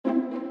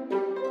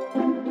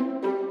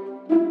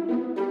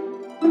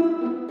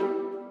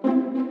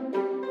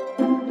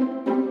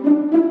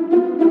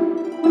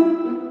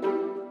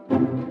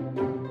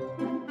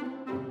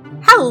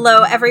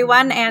Hello,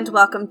 everyone, and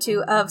welcome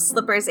to Of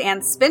Slippers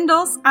and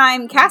Spindles.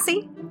 I'm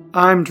Cassie.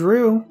 I'm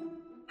Drew.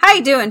 How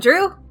you doing,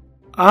 Drew?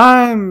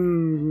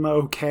 I'm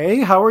okay.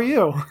 How are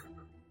you?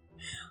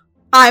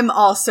 I'm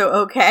also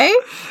okay.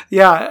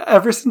 Yeah,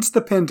 ever since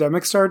the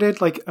pandemic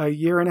started, like a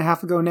year and a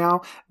half ago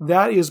now,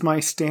 that is my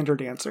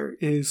standard answer,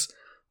 is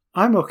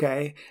I'm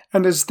okay.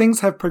 And as things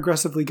have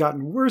progressively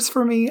gotten worse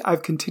for me,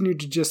 I've continued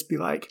to just be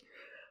like,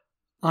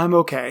 I'm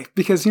okay.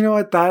 Because you know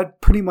what?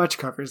 That pretty much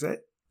covers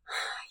it.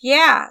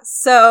 Yeah,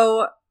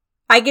 so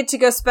I get to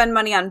go spend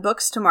money on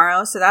books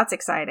tomorrow, so that's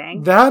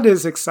exciting. That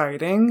is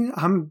exciting.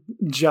 I'm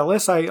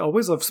jealous. I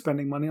always love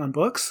spending money on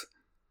books.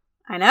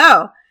 I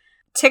know.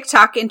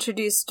 TikTok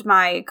introduced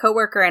my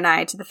coworker and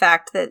I to the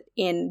fact that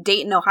in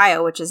Dayton,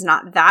 Ohio, which is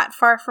not that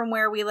far from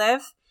where we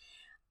live,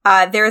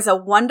 there is a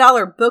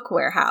 $1 book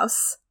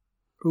warehouse.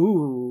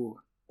 Ooh.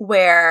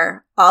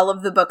 Where all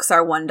of the books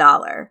are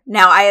 $1.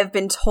 Now, I have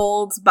been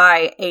told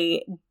by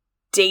a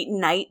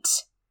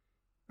Daytonite,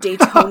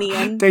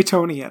 Daytonian.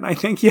 Daytonian, I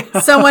think,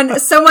 yeah. someone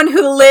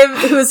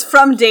who's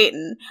from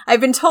Dayton.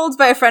 I've been told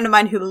by a friend of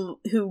mine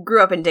who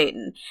grew up in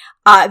Dayton,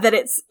 that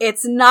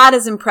it's not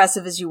as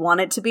impressive as you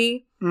want it to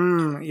be.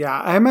 Yeah,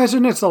 I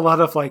imagine it's a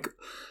lot of like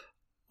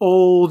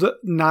old,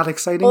 not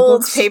exciting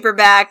old books.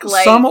 Paperback,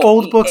 like some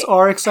old books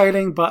are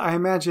exciting, but I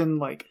imagine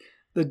like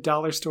the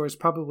dollar store is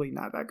probably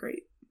not that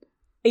great.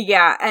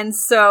 Yeah, and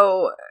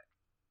so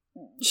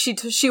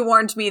she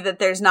warned me that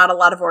there's not a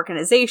lot of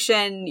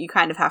organization. You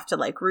kind of have to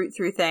like root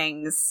through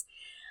things.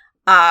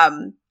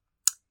 But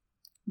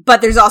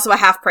there's also a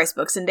half price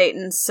books in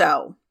Dayton,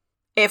 so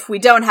if we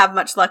don't have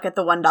much luck at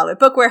the $1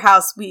 book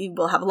warehouse, we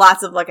will have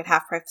lots of luck at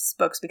half price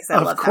books because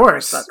I love half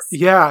price books.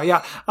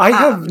 Yeah. I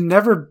have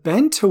never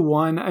been to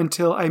one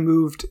until I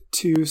moved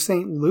to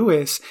St.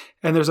 Louis,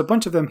 and there's a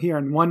bunch of them here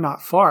and one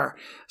not far.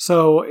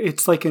 So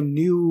it's like a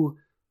new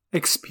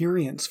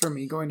experience for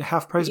me going to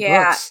half price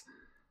books.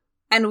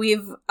 And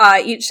we've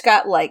each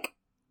got like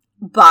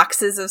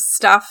boxes of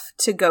stuff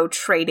to go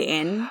trade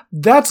in.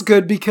 That's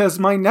good, because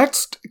my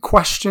next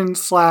question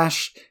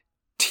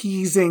 /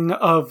 teasing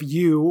of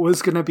you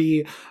was going to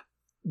be,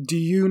 do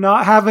you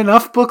not have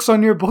enough books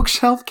on your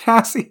bookshelf,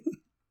 Cassie?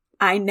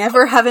 I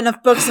never have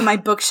enough books on my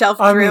bookshelf,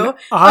 Drew. I mean,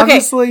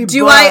 honestly, okay,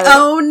 do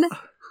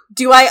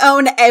I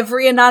own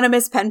every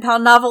anonymous pen pal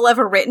novel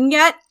ever written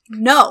yet?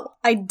 No,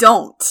 I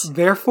don't.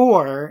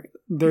 Therefore,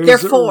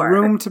 there's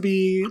room to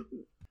be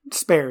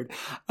spared.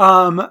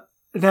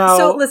 Now,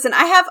 so listen,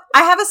 I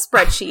have a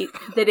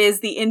spreadsheet that is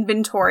the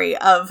inventory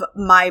of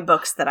my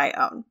books that I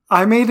own.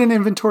 I made an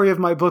inventory of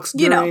my books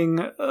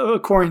during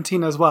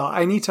quarantine as well.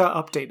 I need to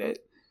update it.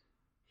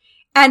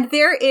 And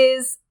there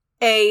is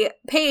a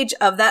page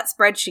of that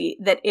spreadsheet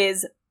that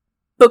is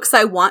books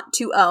I want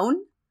to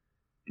own.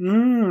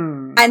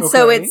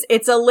 So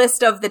it's a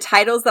list of the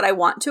titles that I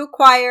want to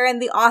acquire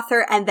and the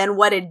author, and then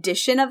what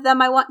edition of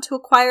them I want to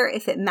acquire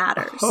if it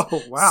matters.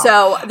 Oh, wow.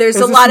 So there's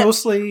a lot of...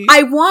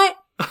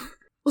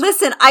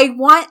 I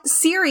want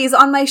series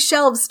on my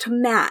shelves to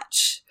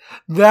match.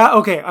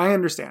 I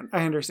understand.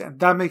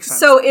 That makes sense.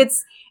 So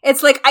it's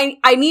like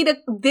I need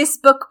this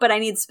book, but I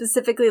need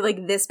specifically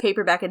like this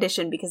paperback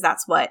edition because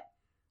that's what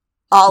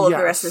all of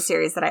the rest of the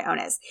series that I own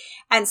is.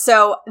 And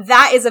so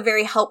that is a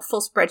very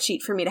helpful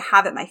spreadsheet for me to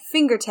have at my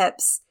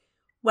fingertips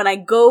when I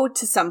go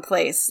to some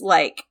place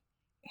like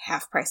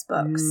Half Price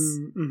Books.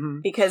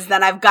 Because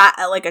then I've got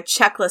a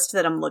checklist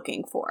that I'm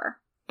looking for.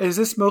 Is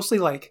this mostly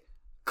like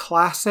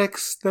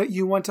classics that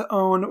you want to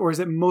own, or is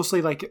it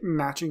mostly like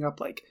matching up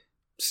like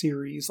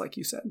series like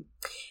you said?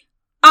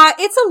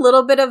 It's a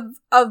little bit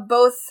of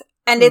both.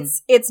 And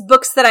it's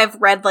books that I've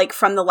read like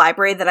from the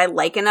library that I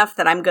like enough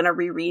that I'm going to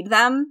reread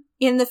them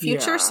in the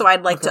future. So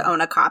I'd like to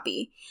own a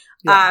copy.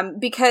 Yeah.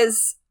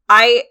 Because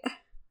I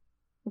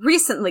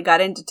recently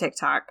got into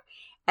TikTok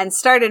and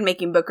started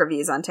making book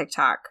reviews on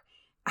TikTok.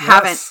 I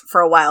haven't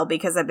for a while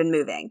because I've been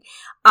moving.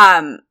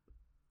 But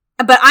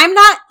I'm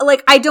not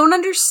I don't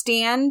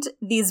understand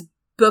these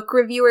book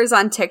reviewers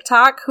on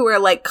TikTok who are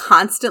like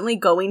constantly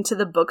going to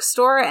the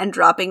bookstore and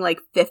dropping like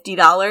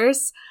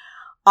 $50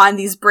 on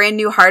these brand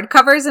new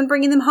hardcovers and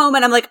bringing them home.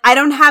 And I'm like, I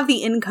don't have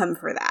the income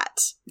for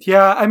that.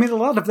 Yeah. I mean, a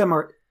lot of them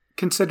are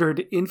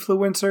considered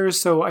influencers,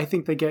 so I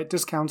think they get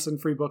discounts and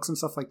free books and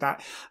stuff like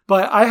that.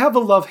 But I have a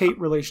love-hate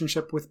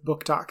relationship with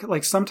BookTok.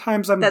 Like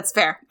sometimes That's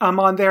fair. I'm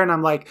on there and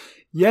I'm like,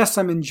 yes,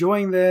 I'm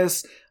enjoying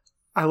this.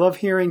 I love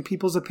hearing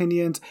people's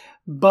opinions.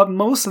 But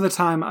most of the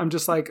time I'm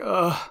just like,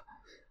 ugh.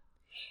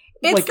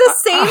 It's the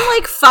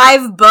same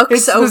 5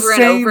 books over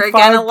and over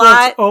again a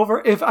lot.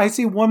 If I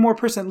see one more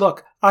person,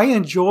 look, I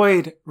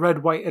enjoyed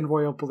Red, White, and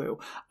Royal Blue.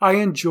 I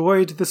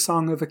enjoyed The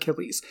Song of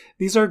Achilles.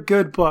 These are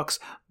good books,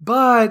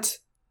 but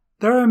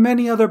there are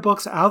many other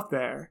books out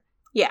there.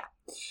 Yeah.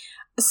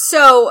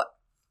 So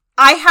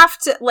I have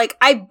to,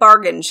 I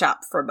bargain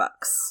shop for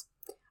books.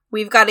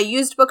 We've got a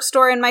used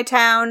bookstore in my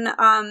town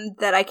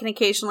that I can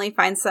occasionally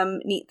find some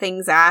neat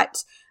things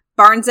at.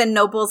 Barnes &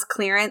 Noble's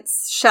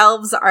clearance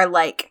shelves are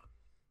like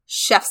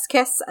chef's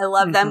kiss. I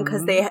love them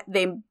because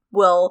they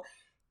will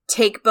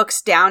take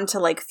books down to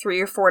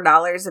 $3 or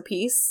 $4 a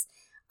piece.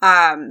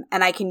 And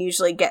I can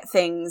usually get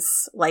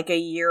things like a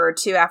year or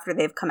two after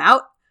they've come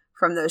out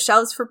from those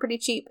shelves for pretty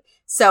cheap.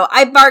 So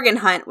I bargain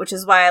hunt, which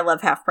is why I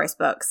love half-price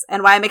books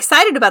and why I'm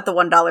excited about the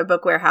 $1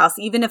 Book Warehouse,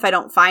 even if I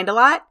don't find a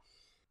lot.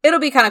 It'll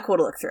be kind of cool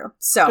to look through.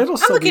 So I'm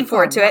looking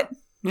forward to it.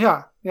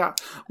 Yeah.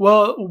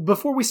 Well,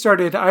 before we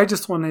started, I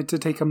just wanted to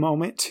take a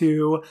moment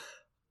to,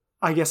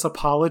 I guess,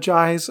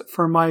 apologize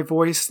for my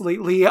voice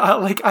lately.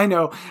 I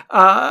know.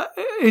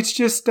 It's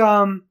just,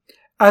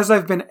 as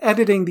I've been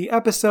editing the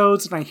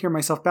episodes and I hear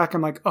myself back,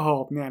 I'm like,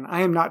 oh man,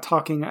 I am not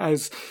talking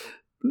as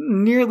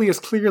nearly as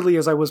clearly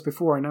as I was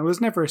before. And I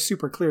was never a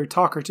super clear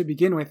talker to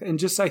begin with. And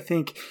just, I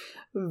think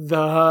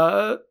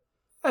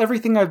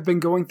everything I've been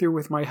going through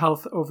with my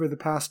health over the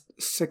past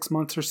 6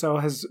 months or so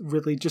has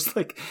really just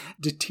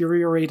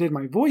deteriorated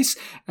my voice.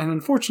 And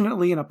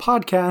unfortunately, in a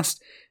podcast,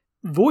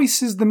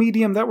 voice is the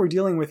medium that we're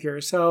dealing with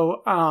here.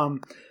 So I'm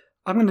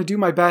going to do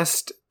my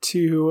best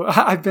to,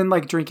 I've been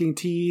drinking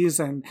teas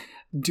and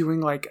doing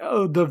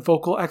the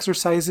vocal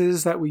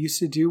exercises that we used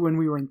to do when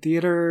we were in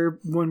theater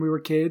when we were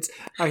kids.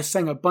 I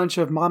sang a bunch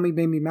of Mommy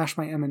Made Me Mash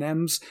My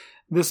M&Ms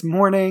this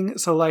morning.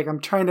 So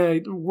I'm trying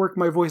to work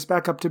my voice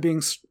back up to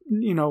being,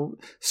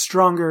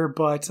 stronger.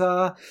 But,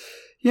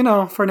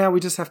 for now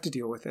we just have to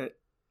deal with it.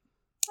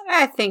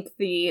 I think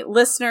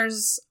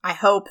I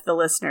hope the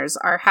listeners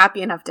are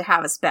happy enough to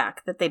have us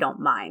back that they don't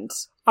mind.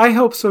 I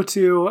hope so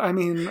too. I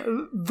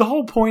mean, the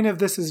whole point of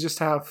this is just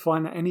to have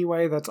fun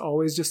anyway. That's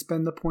always just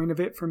been the point of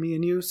it for me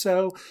and you.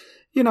 So,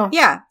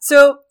 Yeah.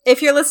 So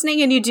if you're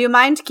listening and you do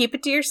mind, keep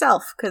it to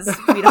yourself because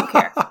we don't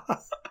care.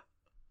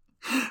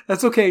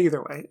 That's okay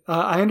either way.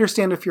 I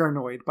understand if you're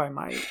annoyed by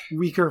my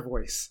weaker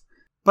voice.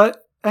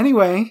 But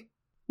anyway.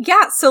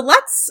 Yeah, so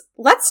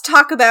let's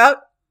talk about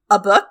a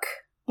book.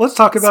 Let's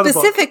talk about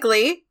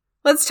Specifically, a book.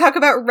 Let's talk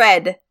about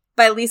Red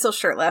by Liesl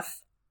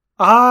Shurtleff.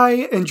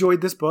 I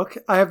enjoyed this book.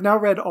 I have now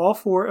read all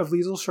 4 of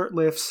Liesl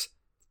Shurtleff's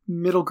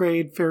middle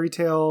grade fairy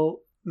tale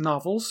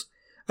novels.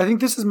 I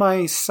think this is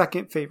my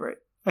second favorite.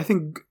 I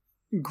think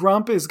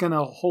Grump is going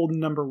to hold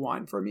number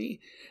 1 for me.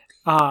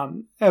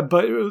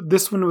 But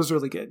this one was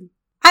really good.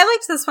 I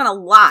liked this one a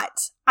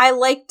lot. I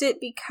liked it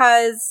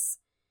because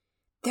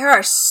there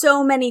are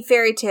so many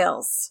fairy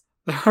tales.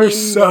 There are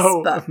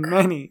so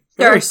many.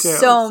 There are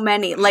so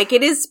many.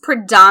 It is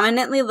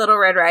predominantly Little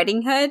Red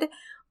Riding Hood,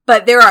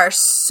 but there are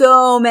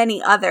so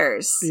many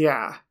others.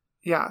 Yeah.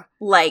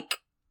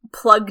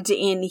 Plugged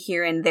in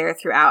here and there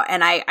throughout.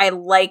 And I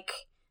like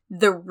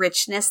the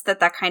richness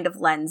that kind of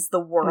lends the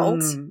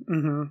world.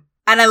 Mm-hmm.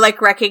 And I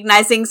like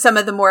recognizing some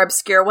of the more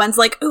obscure ones,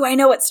 ooh, I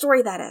know what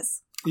story that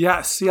is.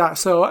 Yes, yeah.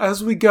 So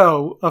as we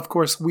go, of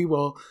course, we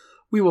will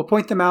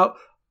point them out.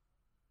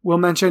 We'll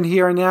mention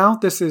here and now,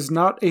 this is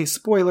not a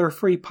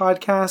spoiler-free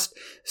podcast.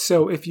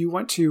 So if you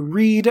want to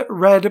read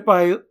Red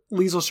by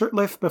Liesl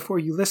Shurtleff before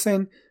you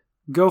listen,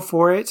 go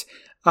for it.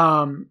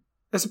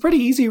 It's a pretty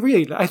easy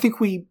read. I think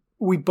we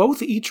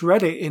both each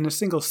read it in a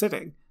single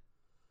sitting.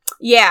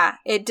 Yeah,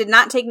 it did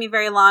not take me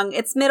very long.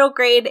 It's middle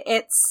grade.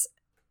 It's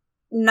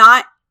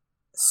not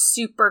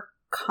super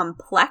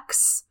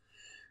complex,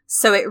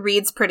 so it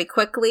reads pretty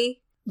quickly.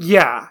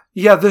 Yeah,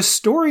 the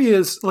story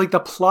is,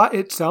 the plot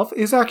itself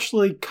is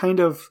actually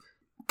kind of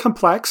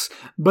complex,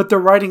 but the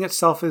writing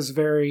itself is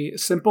very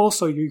simple,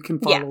 so you can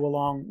follow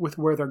along with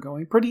where they're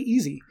going pretty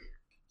easy.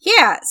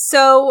 Yeah,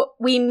 so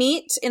we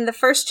meet in the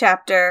first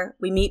chapter,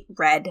 we meet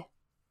Red,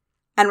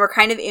 and we're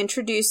kind of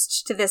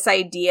introduced to this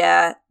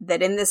idea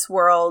that in this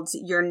world,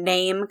 your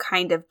name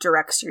kind of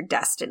directs your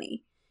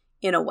destiny,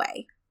 in a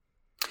way.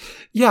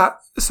 Yeah,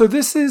 so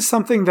this is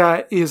something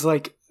that is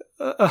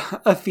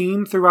a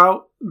theme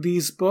throughout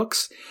these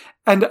books,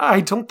 and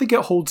I don't think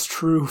it holds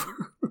true.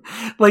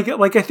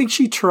 I think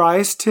she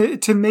tries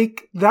to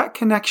make that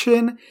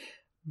connection,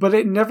 but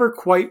it never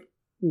quite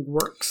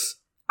works.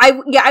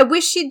 I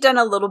wish she'd done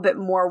a little bit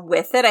more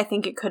with it. I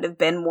think it could have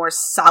been more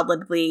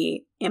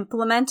solidly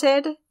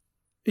implemented.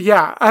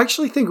 Yeah, I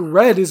actually think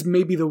Red is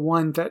maybe the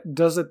one that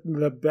does it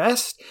the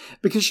best,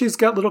 because she's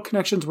got little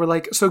connections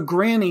where so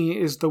Granny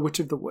is the Witch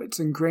of the Woods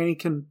and Granny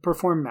can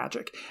perform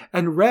magic,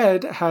 and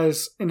Red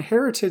has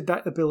inherited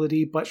that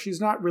ability, but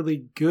she's not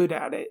really good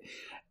at it.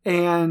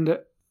 And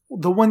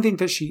the one thing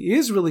that she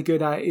is really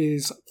good at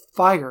is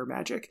fire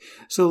magic.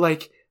 So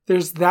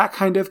there's that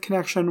kind of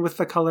connection with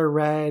the color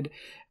red,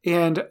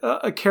 and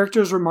a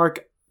character's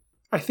remark,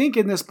 I think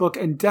in this book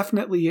and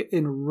definitely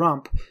in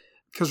Rump,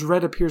 because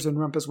Red appears in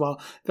Rump as well,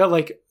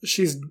 that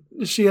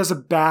she has a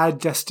bad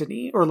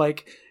destiny, or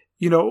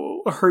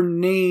her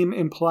name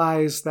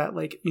implies that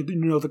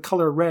the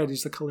color red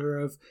is the color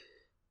of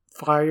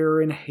fire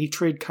and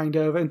hatred kind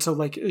of, and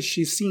so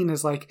she's seen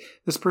as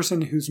this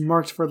person who's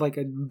marked for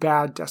a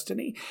bad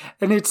destiny.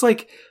 And it's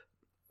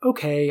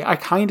okay, I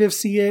kind of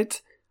see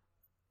it,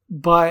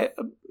 but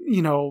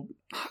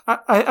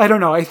I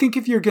don't know. I think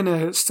if you're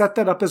gonna set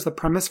that up as the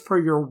premise for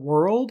your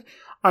world,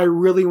 I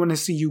really want to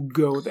see you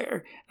go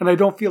there. And I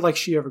don't feel like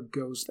she ever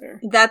goes there.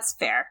 That's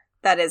fair.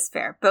 That is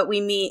fair. But we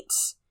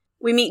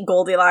meet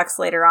Goldilocks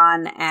later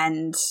on,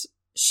 and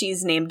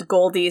she's named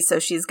Goldie, so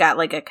she's got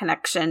a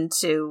connection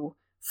to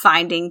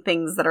finding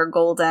things that are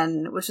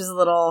golden, which is a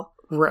little...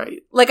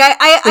 Right. Like,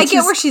 I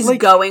get where she's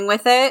going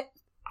with it.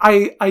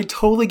 I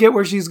totally get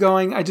where she's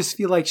going. I just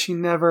feel like she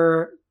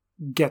never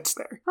gets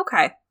there.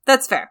 Okay.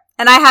 That's fair.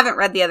 And I haven't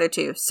read the other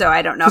two, so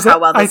I don't know how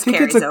well this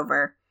carries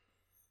over.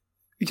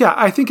 Yeah,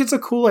 I think it's a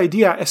cool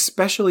idea,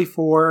 especially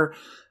for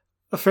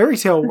a fairy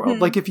tale world.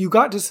 Like, if you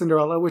got to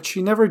Cinderella, which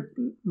she never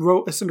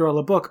wrote a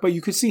Cinderella book, but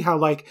you could see how,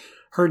 like,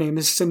 her name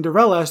is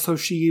Cinderella, so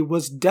she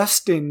was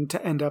destined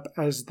to end up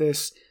as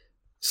this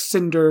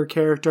Cinder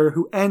character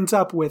who ends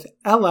up with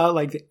Ella,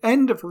 like the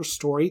end of her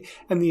story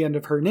and the end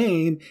of her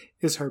name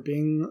is her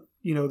being,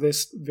 you know,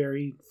 this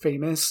very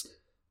famous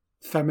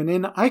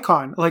feminine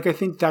icon. Like, I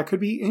think that could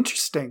be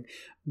interesting,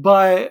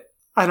 but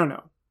I don't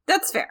know.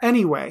 That's fair.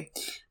 Anyway.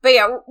 But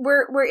yeah,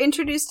 we're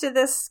introduced to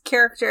this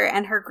character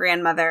and her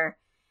grandmother,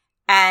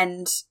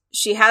 and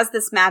she has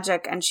this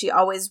magic, and she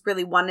always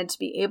really wanted to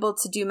be able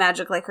to do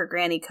magic like her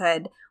granny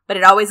could, but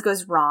it always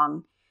goes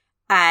wrong.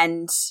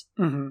 And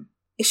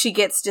she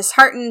gets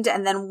disheartened,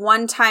 and then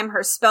one time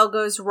her spell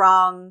goes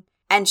wrong,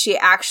 and she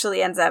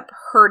actually ends up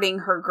hurting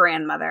her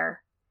grandmother.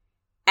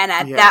 And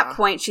at that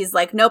point, she's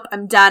like, nope,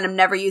 I'm done. I'm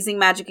never using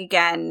magic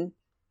again.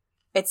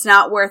 It's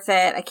not worth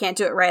it. I can't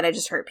do it right. I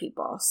just hurt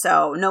people.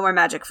 So no more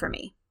magic for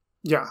me.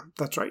 Yeah,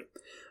 that's right.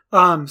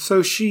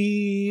 So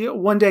she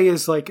one day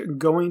is like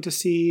going to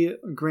see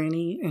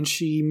Granny, and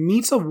she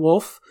meets a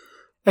wolf,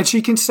 and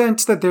she can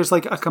sense that there's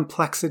like a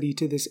complexity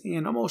to this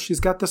animal. She's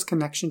got this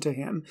connection to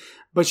him,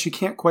 but she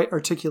can't quite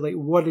articulate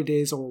what it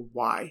is or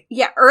why.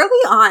 Yeah, early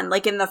on,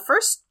 like in the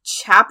first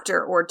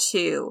chapter or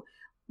two,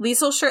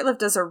 Liesl Shurtleff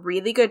does a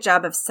really good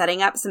job of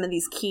setting up some of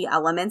these key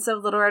elements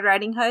of Little Red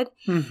Riding Hood.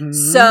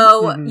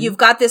 You've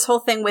got this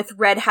whole thing with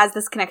Red has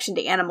this connection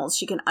to animals.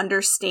 She can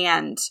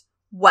understand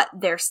what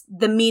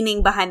the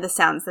meaning behind the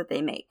sounds that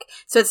they make.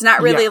 So it's not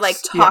really like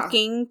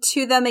talking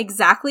to them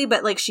exactly,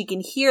 but like she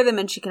can hear them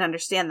and she can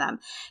understand them.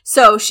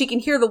 So she can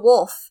hear the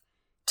wolf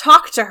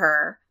talk to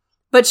her,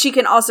 but she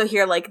can also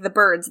hear like the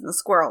birds and the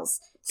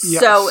squirrels.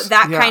 So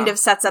that kind of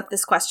sets up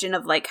this question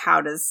of like, how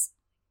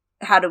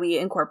do we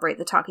incorporate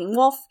the talking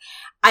wolf?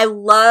 I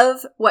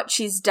love what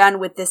she's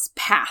done with this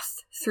path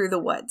through the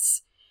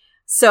woods.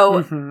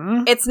 So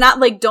it's not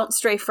like don't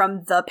stray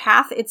from the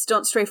path, it's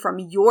don't stray from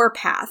your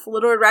path.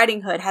 Little Red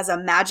Riding Hood has a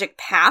magic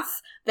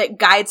path that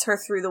guides her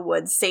through the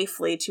woods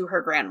safely to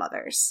her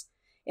grandmother's.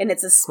 And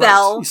it's a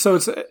spell. Right. So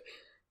it's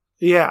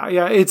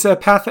it's a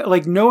path that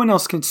like no one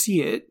else can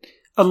see it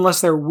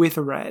unless they're with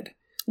Red.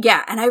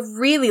 Yeah, and I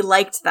really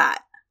liked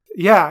that.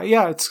 Yeah,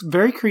 it's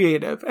very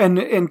creative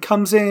and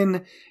comes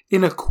in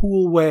a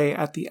cool way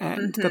at the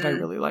end that I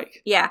really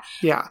like. Yeah.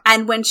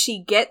 And when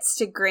she gets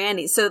to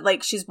Granny, so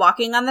like she's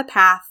walking on the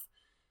path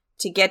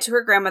to get to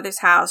her grandmother's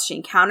house, she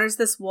encounters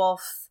this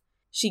wolf.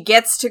 She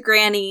gets to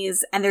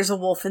Granny's and there's a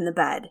wolf in the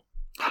bed.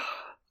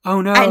 Oh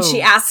no. And she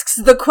asks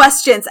the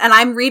questions, and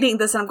I'm reading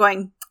this and I'm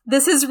going,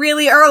 this is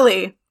really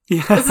early.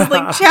 Yeah. This is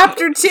like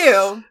chapter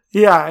 2.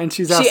 Yeah, and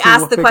she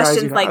asked the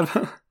questions like,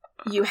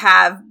 you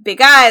have big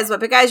eyes,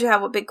 what big eyes you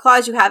have, what big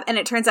claws you have, and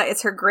it turns out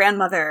it's her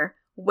grandmother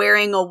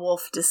wearing a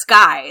wolf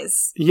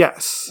disguise.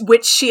 Yes.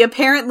 Which she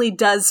apparently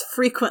does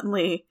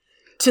frequently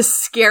to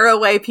scare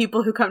away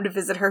people who come to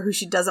visit her who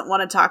she doesn't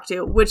want to talk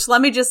to, which,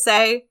 let me just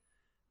say,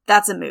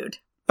 that's a mood.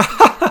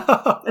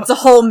 It's a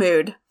whole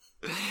mood.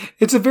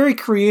 It's a very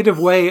creative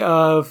way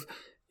of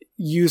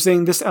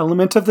using this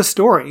element of the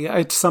story.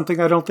 It's something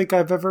I don't think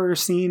I've ever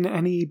seen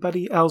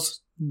anybody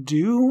else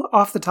do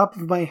off the top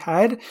of my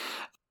head.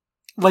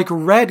 Like,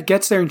 Red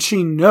gets there and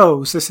she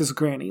knows this is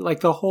Granny. Like,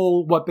 the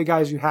whole what big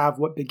eyes you have,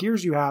 what big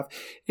ears you have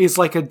is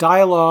like a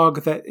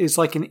dialogue that is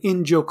like an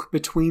in-joke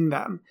between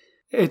them.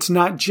 It's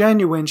not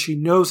genuine. She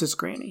knows it's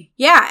Granny.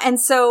 Yeah,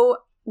 and so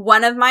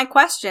one of my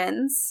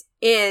questions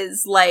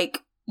is,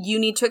 like, you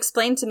need to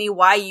explain to me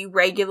why you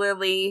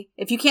regularly,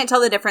 if you can't tell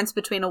the difference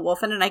between a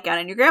wolf and a nightgown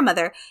and your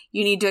grandmother,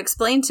 you need to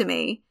explain to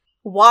me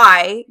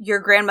why your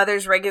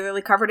grandmother's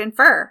regularly covered in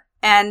fur.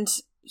 And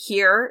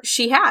here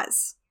she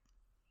has.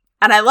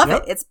 And I love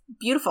it. It's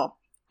beautiful.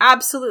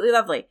 Absolutely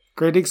lovely.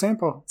 Great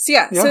example. So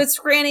so it's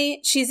Granny.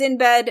 She's in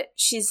bed.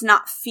 She's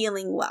not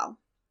feeling well.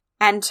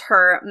 And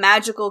her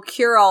magical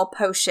cure-all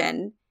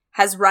potion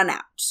has run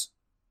out.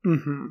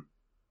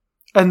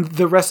 And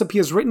the recipe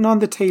is written on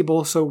the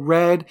table. So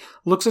Red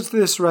looks at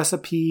this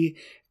recipe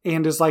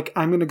and is like,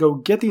 I'm going to go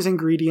get these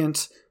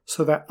ingredients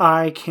so that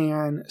I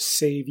can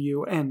save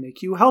you and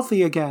make you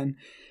healthy again.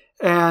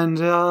 And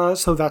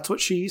so that's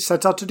what she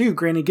sets out to do.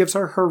 Granny gives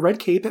her her red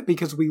cape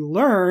because we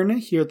learn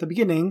here at the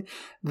beginning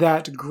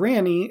that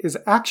Granny is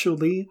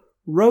actually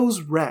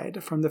Rose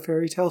Red from the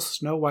fairy tale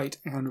Snow White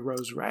and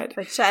Rose Red.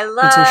 Which I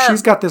love. And so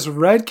she's got this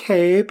red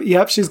cape.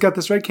 Yep, she's got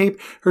this red cape.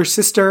 Her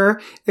sister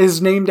is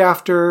named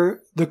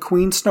after the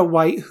Queen Snow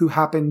White, who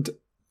happened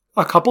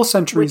a couple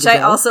centuries ago.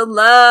 Which I also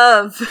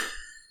love.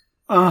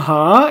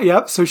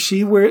 Yep. So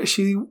she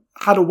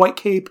had a white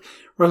cape.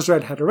 Rose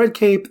Red had a red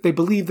cape. They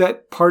believe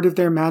that part of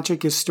their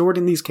magic is stored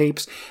in these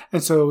capes.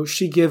 And so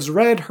she gives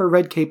Red her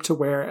red cape to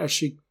wear as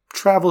she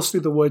travels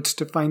through the woods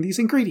to find these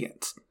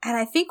ingredients. And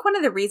I think one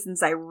of the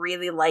reasons I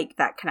really like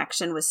that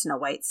connection with Snow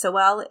White so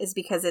well is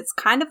because it's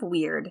kind of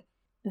weird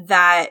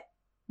that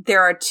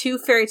there are two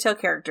fairy tale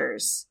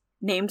characters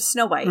named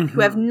Snow White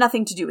who have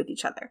nothing to do with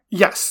each other.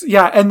 Yes.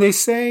 Yeah. And they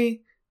say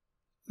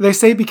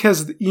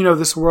because, you know,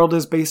 this world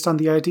is based on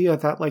the idea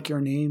that, like,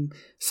 your name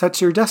sets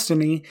your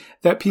destiny,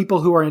 that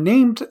people who are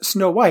named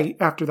Snow White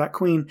after that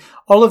queen,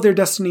 all of their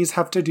destinies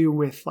have to do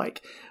with,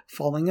 like,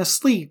 falling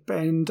asleep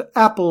and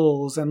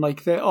apples and,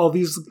 like, all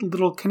these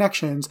little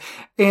connections.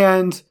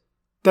 And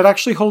that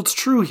actually holds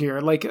true here.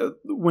 Like,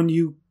 when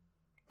you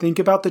think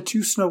about the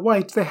two Snow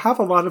Whites, they have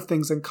a lot of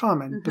things in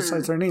common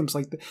besides their names.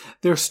 Like,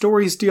 their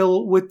stories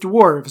deal with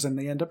dwarves and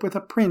they end up with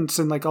a prince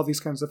and, like, all these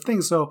kinds of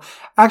things. So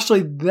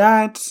actually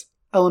that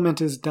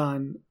element is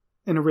done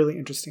in a really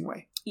interesting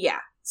way. Yeah.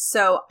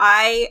 So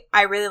I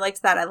really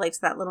liked that. I liked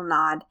that little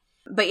nod.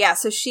 But yeah,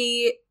 so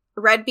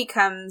Red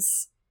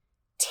becomes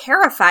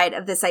terrified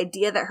of this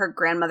idea that her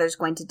grandmother's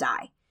going to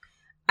die.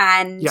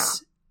 And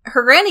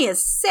her granny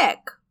is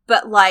sick,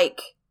 but,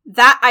 like,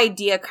 that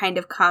idea kind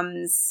of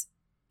comes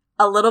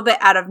a little bit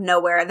out of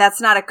nowhere.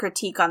 That's not a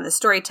critique on the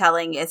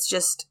storytelling. It's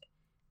just,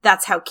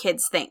 that's how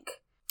kids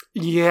think.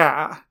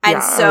 Yeah.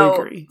 And so I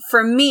agree.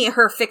 For me,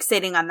 her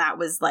fixating on that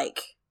was,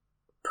 like,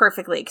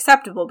 perfectly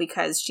acceptable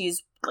because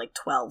she's, like,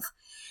 12.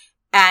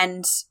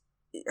 And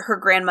her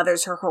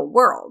grandmother's her whole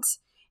world.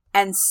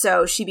 And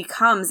so she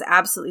becomes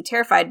absolutely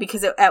terrified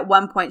because at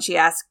one point she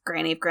asked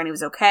Granny if Granny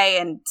was okay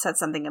and said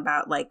something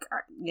about, like,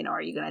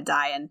 are you going to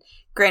die? And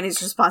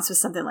Granny's response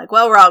was something like,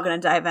 well, we're all going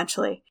to die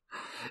eventually.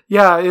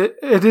 Yeah,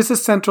 it is a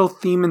central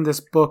theme in this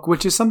book,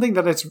 which is something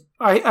that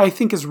I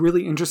think is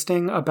really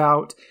interesting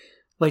about,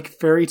 like,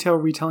 fairy tale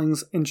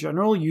retellings in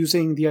general,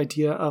 using the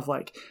idea of,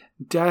 like,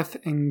 death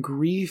and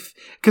grief.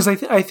 Because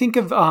I think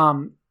of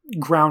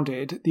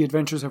Grounded, The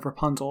Adventures of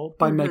Rapunzel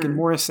by Megan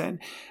Morrison.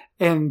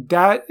 And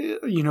that,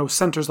 you know,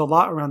 centers a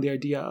lot around the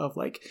idea of,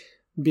 like,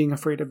 being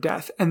afraid of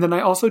death. And then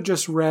I also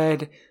just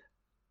read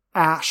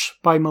Ash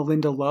by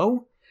Melinda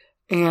Lowe.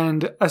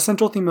 And a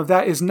central theme of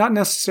that is not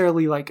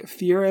necessarily, like,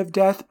 fear of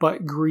death,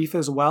 but grief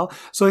as well.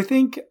 So I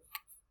think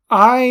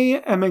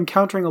I am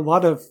encountering a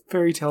lot of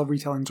fairy tale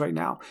retellings right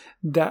now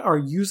that are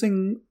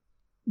using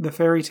the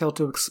fairy tale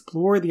to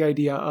explore the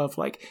idea of,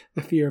 like,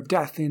 the fear of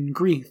death and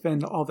grief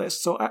and all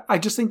this. So I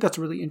just think that's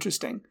really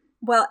interesting.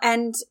 Well,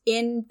 and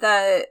in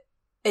the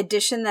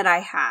edition that I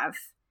have,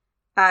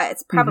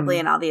 it's probably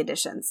in all the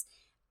editions,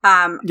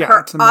 her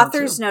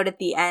author's note at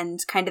the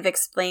end kind of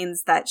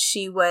explains that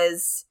she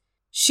was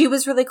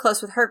really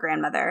close with her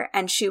grandmother,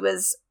 and she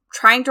was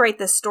trying to write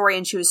this story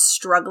and she was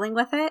struggling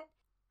with it.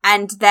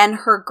 And then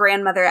her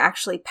grandmother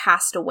actually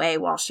passed away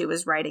while she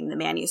was writing the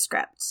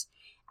manuscript.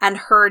 And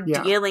her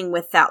dealing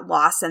with that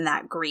loss and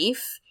that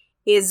grief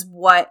is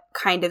what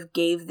kind of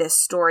gave this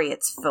story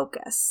its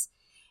focus.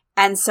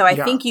 And so I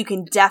think you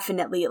can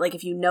definitely, like,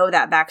 if you know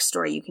that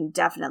backstory, you can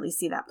definitely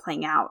see that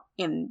playing out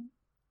in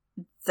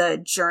the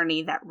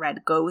journey that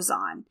Red goes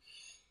on.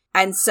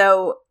 And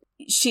so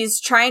she's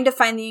trying to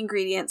find the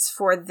ingredients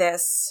for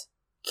this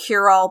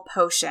cure-all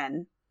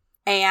potion.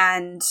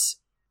 And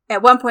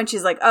at one point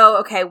she's like, oh,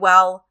 okay,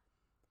 well,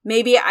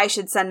 maybe I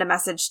should send a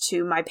message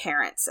to my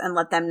parents and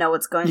let them know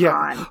what's going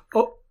on.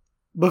 Oh,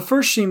 but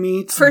first she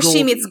meets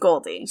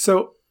Goldie.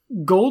 So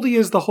Goldie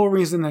is the whole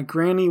reason that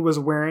Granny was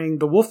wearing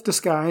the wolf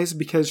disguise,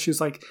 because she's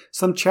like,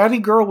 some chatty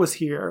girl was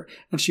here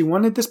and she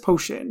wanted this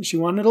potion. She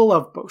wanted a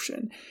love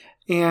potion.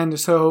 And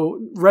so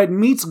Red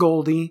meets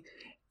Goldie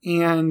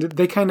and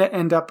they kind of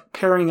end up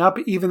pairing up,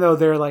 even though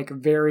they're, like,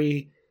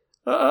 very...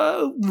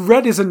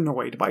 Red is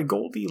annoyed by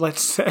Goldie,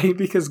 let's say,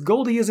 because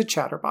Goldie is a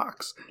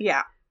chatterbox.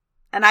 Yeah.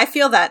 And I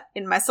feel that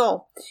in my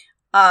soul.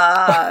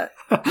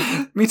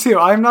 Me too.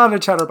 I'm not a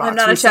chatterbox. I'm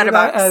not a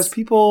chatterbox. As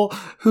people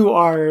who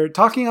are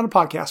talking on a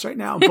podcast right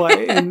now, but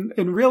in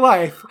real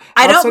life,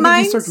 I don't outside mind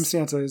of these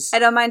circumstances, I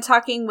don't mind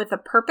talking with a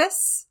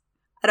purpose.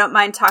 I don't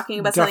mind talking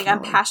about something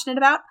I'm passionate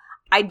about.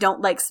 I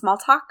don't like small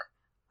talk,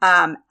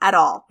 at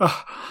all.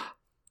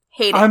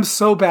 Hate it. I'm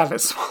so bad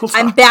at small talk.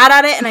 I'm bad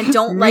at it, and I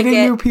don't like it.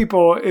 Meeting new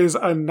people is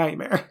a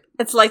nightmare.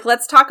 It's like,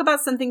 let's talk about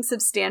something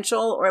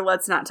substantial, or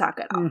let's not talk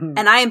at all.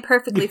 And I am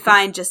perfectly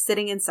fine just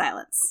sitting in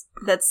silence.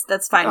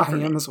 That's fine for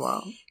me. I am as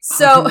well.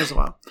 So,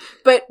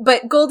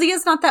 but Goldie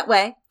is not that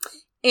way.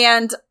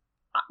 And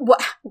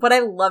what I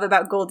love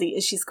about Goldie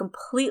is she's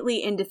completely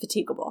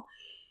indefatigable.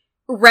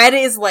 Red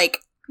is, like,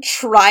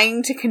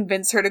 trying to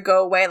convince her to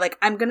go away. Like,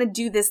 I'm going to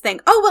do this thing.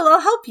 Oh, well,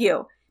 I'll help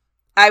you.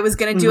 I was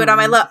going to do it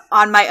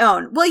on my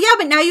own. Well, yeah,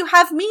 but now you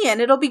have me and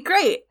it'll be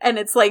great. And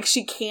it's like,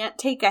 she can't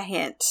take a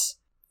hint.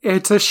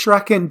 It's a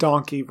Shrek and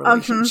Donkey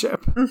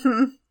relationship.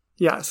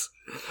 Yes.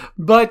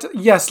 But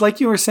yes,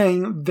 like you were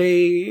saying,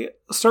 they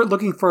start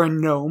looking for a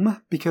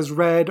gnome because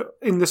Red,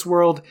 in this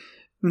world,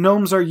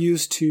 gnomes are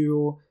used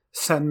to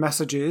send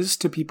messages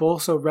to people.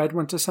 So Red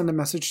went to send a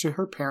message to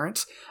her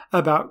parents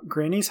about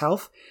Granny's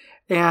health.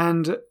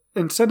 And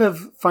instead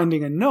of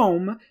finding a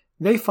gnome,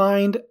 they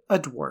find a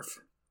dwarf.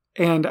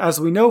 And as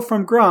we know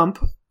from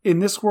Grump, in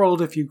this world,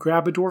 if you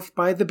grab a dwarf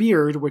by the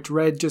beard, which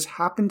Red just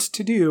happens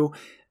to do,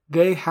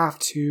 they have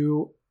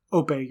to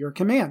obey your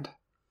command.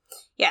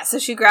 Yeah, so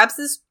she grabs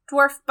this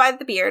dwarf by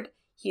the beard.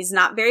 He's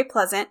not very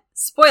pleasant.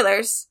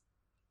 Spoilers.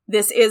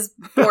 This is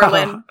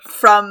Borlin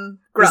from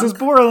Grump. This is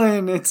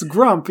Borlin. It's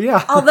Grump,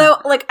 yeah. Although,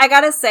 like, I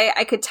gotta say,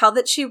 I could tell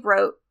that she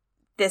wrote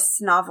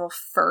this novel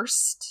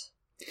first.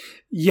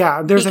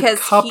 Yeah, there's a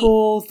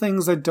couple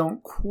things that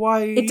don't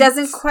quite... It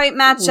doesn't quite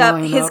match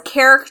up. His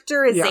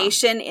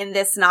characterization in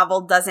this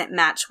novel doesn't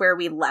match where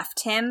we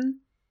left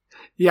him.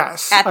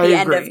 Yes, at the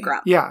end of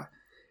Grump. Yeah.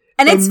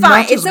 And it's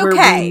fine. It's okay.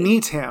 Where we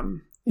meet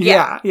him.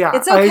 Yeah.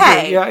 It's okay. I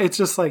agree. Yeah, it's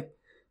just like...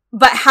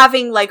 But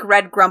having, like,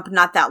 read Grump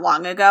not that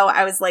long ago,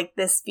 I was like,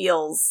 this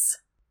feels...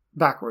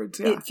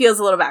 backwards, yeah. It feels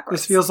a little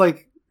backwards. This feels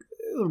like...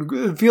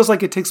 It feels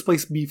like it takes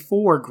place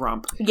before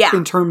Grump. Yeah.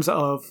 In terms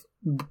of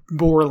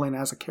Borlin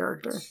as a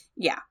character.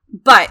 Yeah.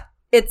 But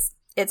it's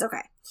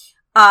okay.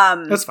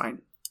 That's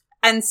fine.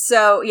 And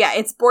so, yeah,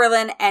 it's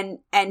Borlin,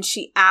 and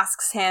she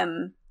asks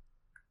him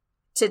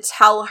to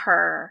tell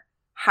her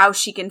how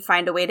she can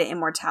find a way to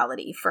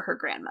immortality for her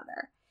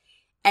grandmother.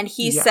 And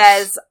he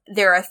says,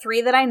 there are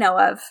 3 that I know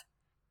of,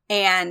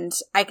 and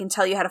I can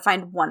tell you how to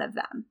find one of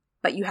them,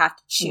 but you have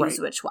to choose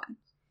which one.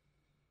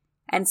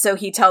 And so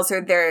he tells her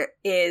there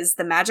is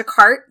the magic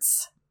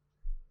hearts,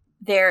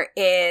 there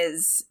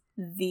is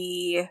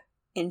the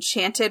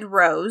enchanted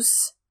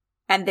rose,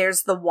 and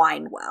there's the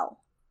wine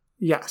well.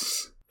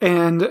 Yes.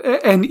 And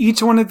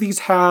each one of these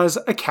has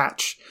a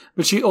catch,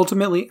 but she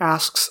ultimately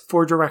asks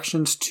for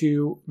directions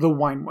to the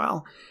wine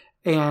well.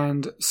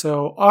 And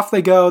so off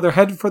they go. They're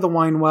headed for the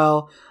wine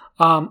well.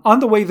 On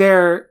the way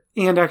there,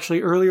 and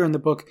actually earlier in the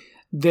book,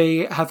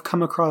 they have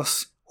come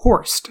across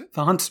Horst,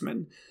 the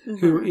huntsman,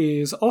 who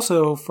is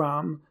also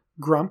from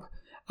Grump.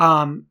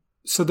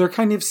 So they're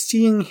kind of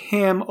seeing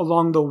him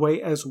along the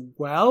way as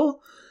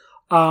well,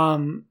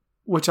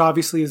 which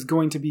obviously is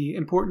going to be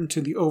important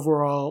to the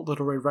overall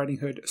Little Red Riding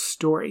Hood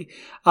story.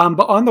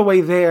 But on the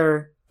way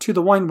there to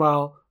the wine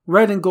well,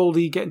 Red and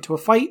Goldie get into a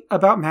fight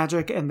about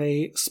magic, and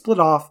they split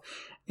off,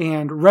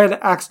 and Red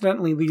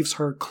accidentally leaves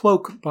her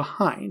cloak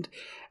behind.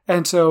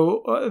 And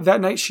so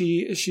that night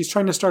she's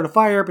trying to start a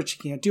fire, but she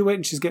can't do it,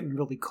 and she's getting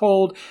really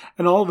cold.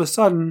 And all of a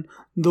sudden,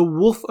 the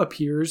wolf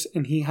appears,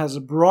 and he has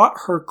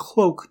brought her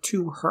cloak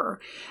to her.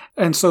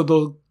 And so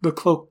the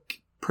cloak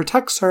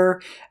protects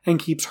her and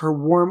keeps her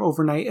warm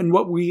overnight. And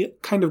what we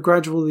kind of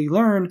gradually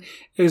learn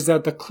is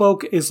that the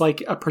cloak is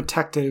like a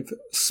protective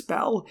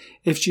spell.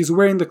 If she's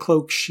wearing the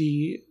cloak,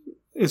 she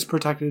is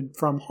protected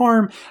from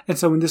harm. And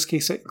so in this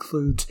case, it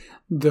includes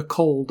the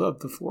cold of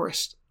the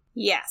forest.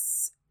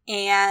 Yes.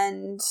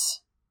 And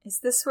is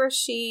this where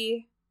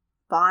she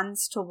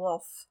bonds to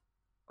Wolf?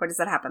 Or does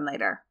that happen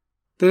later?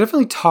 They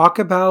definitely talk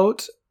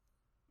about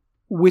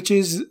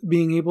witches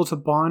being able to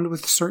bond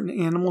with certain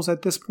animals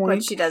at this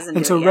point. But she doesn't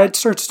and do so it Red yet.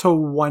 starts to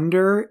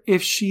wonder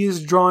if she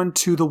is drawn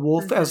to the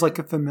wolf as like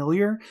a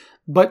familiar,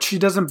 but she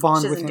doesn't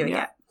bond with him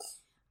yet.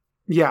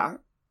 Yeah.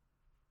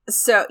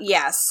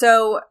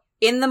 So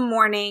in the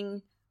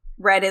morning,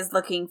 Red is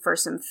looking for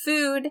some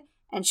food,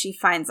 and she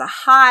finds a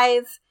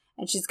hive,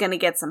 and she's going to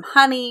get some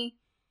honey,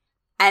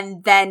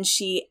 and then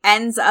she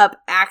ends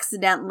up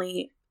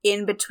accidentally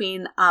in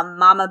between a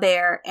mama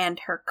bear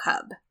and her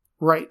cub.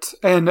 Right.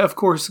 And of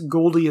course,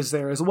 Goldie is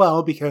there as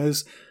well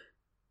because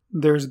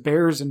there's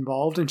bears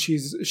involved, and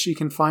she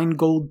can find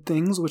gold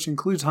things, which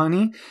includes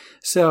honey.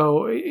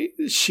 So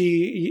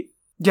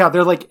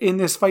they're like in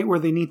this fight where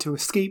they need to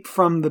escape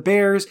from the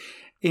bears,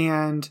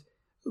 and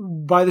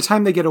by the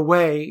time they get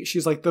away,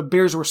 she's like, the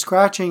bears were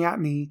scratching at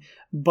me,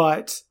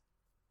 but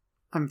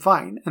I'm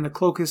fine. And the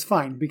cloak is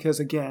fine because,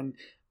 again,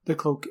 the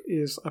cloak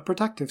is a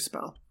protective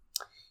spell.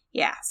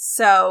 Yeah,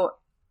 so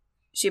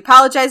she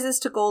apologizes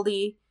to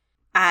Goldie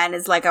and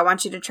is like, I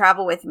want you to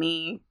travel with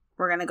me.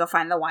 We're going to go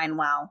find the wine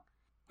well.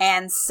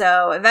 And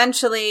so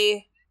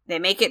eventually they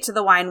make it to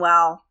the wine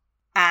well,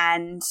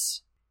 and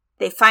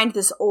they find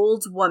this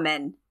old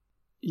woman.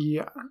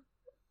 Yeah.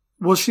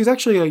 Well, she's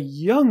actually a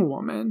young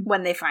woman.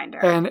 When they find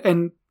her.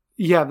 And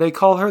yeah, they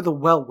call her the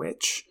Well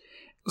Witch.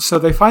 So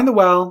they find the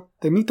well,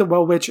 they meet the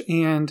Well Witch,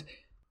 and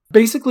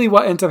basically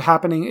what ends up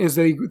happening is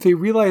they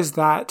realize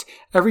that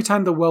every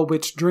time the Well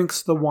Witch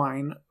drinks the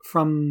wine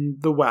from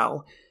the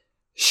well,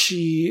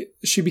 she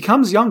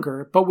becomes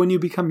younger, but when you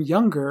become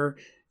younger,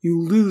 you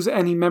lose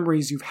any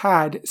memories you've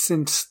had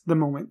since the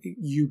moment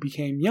you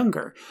became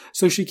younger.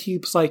 So she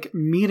keeps like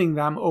meeting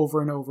them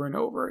over and over and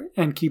over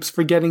and keeps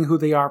forgetting who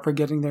they are,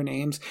 forgetting their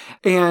names.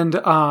 And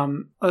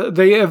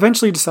they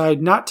eventually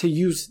decide not to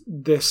use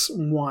this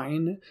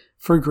wine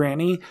for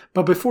Granny.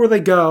 But before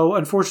they go,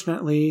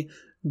 unfortunately,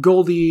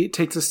 Goldie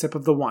takes a sip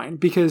of the wine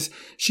because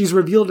she's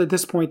revealed at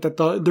this point that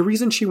the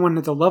reason she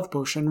wanted the love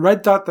potion,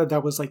 Red thought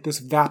that was like this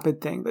vapid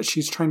thing, that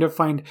she's trying to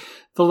find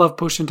the love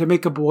potion to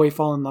make a boy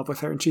fall in love with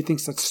her, and she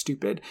thinks that's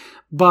stupid.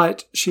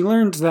 But she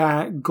learned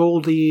that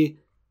Goldie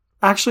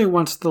actually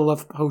wants the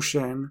love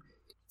potion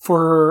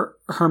for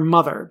her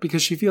mother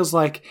because she feels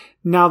like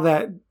now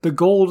that the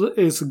gold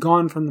is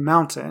gone from the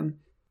mountain,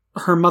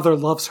 her mother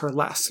loves her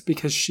less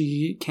because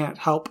she can't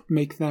help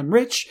make them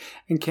rich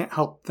and can't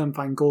help them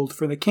find gold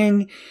for the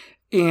king.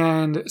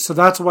 And so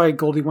that's why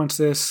Goldie wants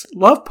this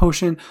love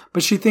potion,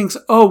 but she thinks,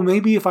 oh,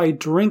 maybe if I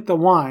drink the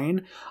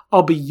wine,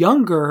 I'll be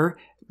younger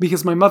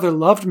because my mother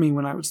loved me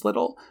when I was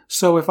little.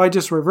 So if I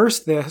just reverse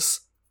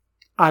this,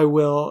 I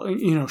will,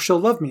 she'll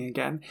love me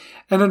again.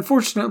 And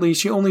unfortunately,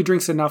 she only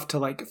drinks enough to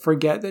like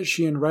forget that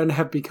she and Red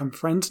have become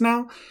friends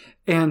now.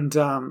 And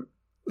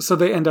so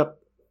they end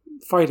up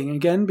fighting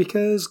again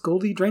because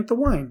Goldie drank the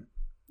wine.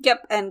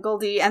 Yep, and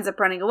Goldie ends up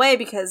running away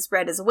because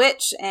Red is a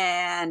witch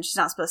and she's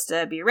not supposed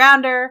to be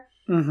around her.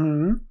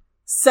 Mm-hmm.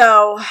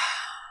 So,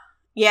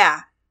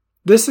 yeah.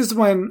 This is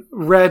when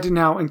Red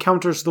now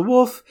encounters the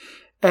wolf,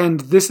 and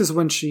this is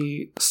when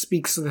she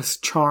speaks this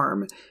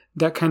charm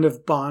that kind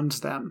of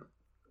bonds them.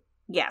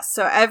 Yeah,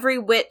 so every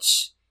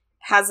witch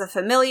has a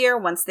familiar.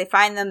 Once they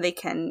find them, they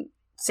can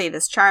say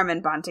this charm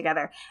and bond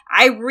together.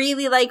 I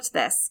really liked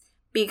this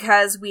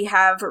because we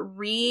have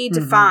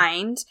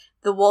redefined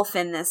the wolf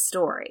in this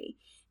story.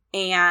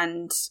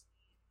 And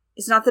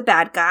he's not the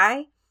bad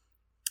guy.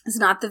 He's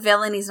not the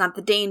villain. He's not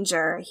the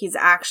danger. He's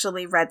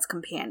actually Red's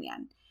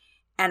companion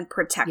and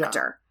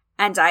protector.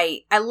 Yeah. And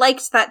I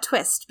liked that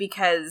twist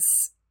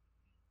because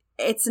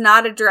it's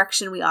not a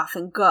direction we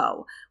often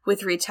go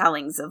with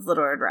retellings of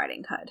Little Red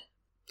Riding Hood.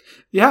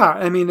 Yeah,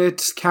 I mean,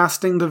 it's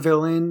casting the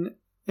villain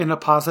in a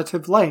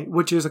positive light,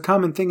 which is a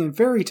common thing in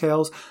fairy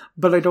tales,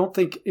 but I don't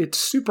think it's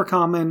super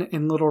common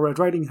in Little Red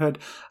Riding Hood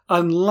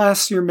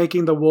unless you're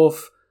making the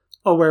wolf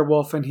a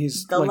werewolf and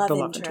he's the love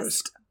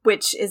interest.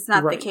 Which is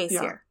not the case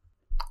here.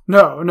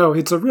 No,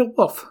 it's a real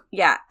wolf.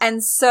 Yeah,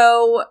 and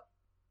so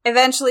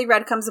eventually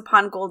Red comes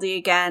upon Goldie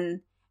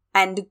again,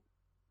 and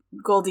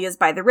Goldie is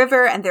by the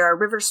river, and there are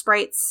river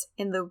sprites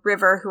in the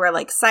river who are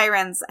like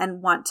sirens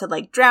and want to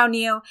like drown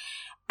you.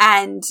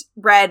 And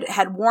Red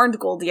had warned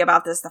Goldie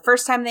about this the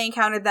first time they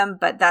encountered them,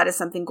 but that is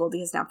something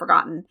Goldie has now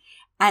forgotten.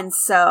 And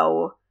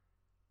so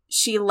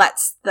she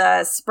lets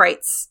the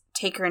sprites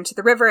take her into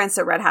the river, and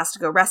so Red has to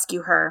go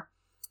rescue her.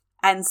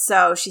 And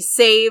so she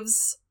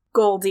saves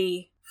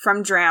Goldie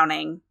from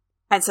drowning,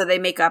 and so they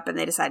make up and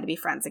they decide to be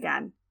friends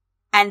again.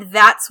 And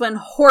that's when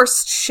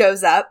Horst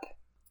shows up.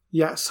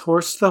 Yes,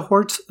 Horst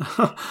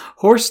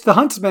the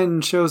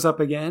huntsman shows up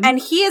again. And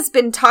he has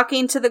been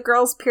talking to the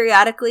girls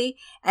periodically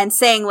and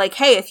saying, like,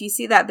 hey, if you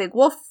see that big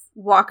wolf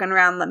walking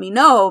around, let me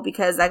know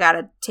because I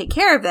gotta take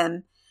care of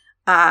him.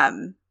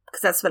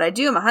 Because that's what I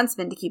do. I'm a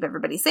huntsman to keep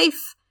everybody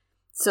safe.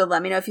 So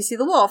let me know if you see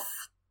the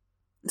wolf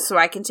so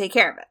I can take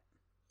care of it.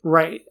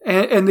 Right.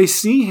 And they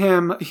see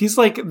him. He's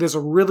like this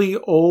really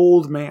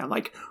old man,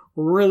 like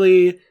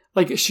really,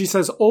 like she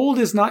says, old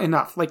is not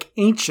enough. Like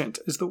ancient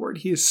is the word.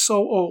 He is so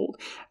old.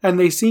 And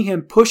they see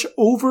him push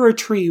over a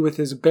tree with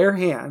his bare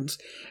hands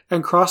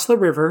and cross the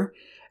river.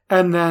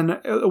 And then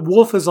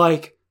Wolf is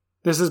like,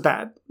 this is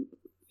bad.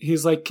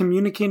 He's like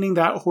communicating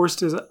that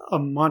Horst is a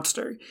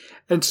monster.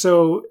 And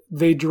so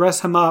they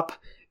dress him up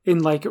in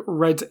like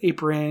Red's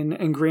apron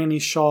and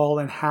Granny's shawl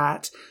and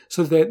hat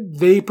so that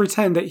they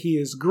pretend that he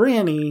is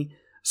Granny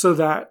so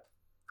that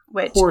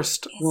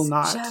Horst will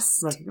not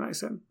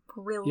recognize him.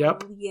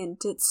 Brilliant. Yep.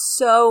 It's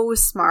so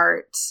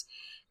smart.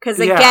 Because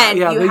again,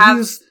 you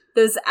have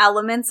those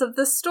elements of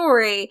the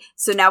story.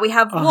 So now we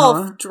have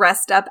Wolf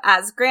dressed up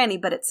as Granny,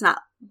 but it's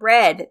not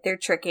Red they're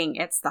tricking,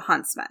 it's the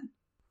huntsman.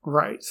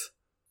 Right.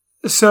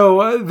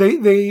 So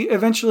they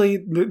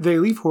eventually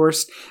leave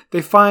Horst.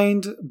 They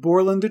find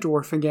Borland the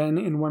dwarf again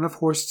in one of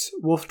Horst's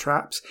wolf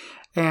traps,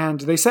 and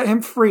they set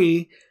him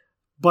free,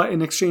 but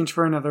in exchange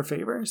for another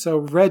favor. So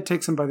Red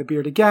takes him by the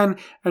beard again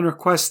and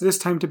requests this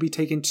time to be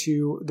taken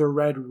to the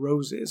Red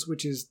Roses,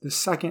 which is the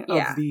second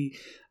of the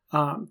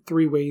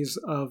 3 ways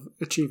of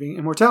achieving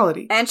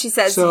immortality. And she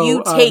says,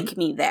 you take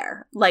me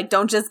there. Like,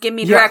 don't just give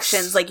me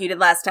directions like you did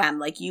last time.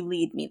 Like, you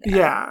lead me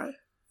there.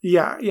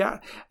 Yeah.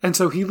 And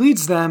so he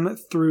leads them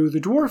through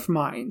the dwarf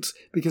mines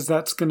because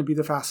that's going to be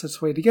the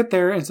fastest way to get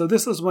there. And so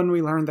this is when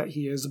we learn that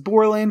he is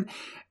Borland,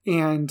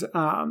 and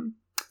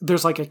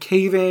there's like a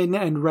cave-in,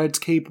 and Red's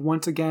cape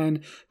once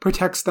again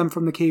protects them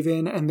from the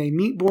cave-in, and they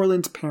meet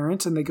Borland's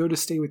parents and they go to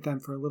stay with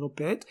them for a little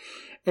bit.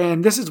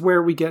 And this is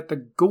where we get the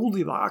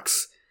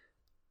Goldilocks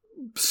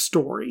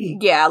story.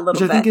 Yeah, a little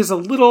bit. Which I think is a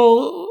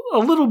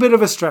little bit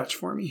of a stretch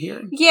for me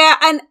here. Yeah,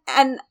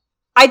 and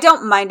I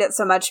don't mind it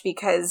so much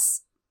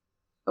because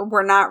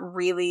we're not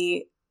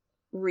really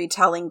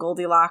retelling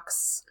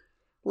Goldilocks.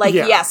 Like,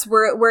 yes,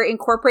 we're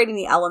incorporating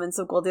the elements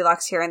of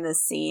Goldilocks here in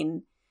this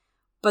scene,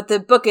 but the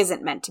book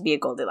isn't meant to be a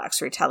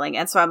Goldilocks retelling.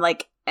 And so I'm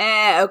like,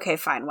 okay,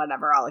 fine,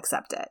 whatever, I'll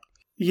accept it.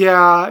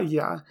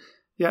 Yeah.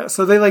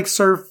 So they like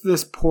serve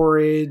this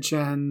porridge,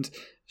 and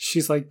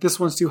she's like, this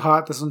one's too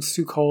hot, this one's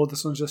too cold,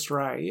 this one's just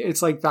right.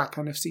 It's like that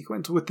kind of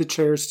sequence with the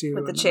chairs too.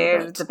 With the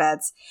chairs, with the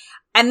beds.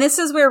 And this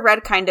is where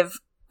Red kind of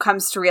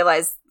comes to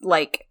realize,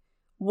 like,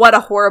 what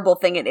a horrible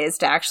thing it is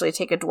to actually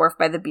take a dwarf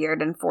by the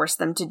beard and force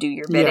them to do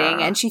your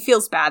bidding. Yeah. And she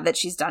feels bad that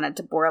she's done it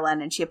to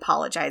Borland, and she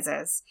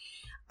apologizes.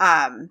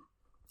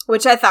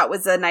 Which I thought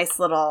was a nice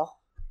little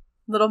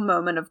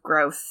moment of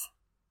growth.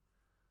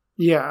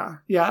 Yeah.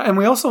 And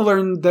we also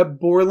learned that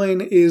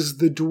Borland is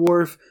the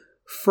dwarf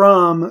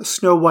from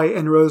Snow White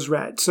and Rose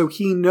Red. So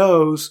he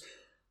knows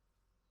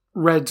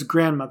Red's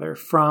grandmother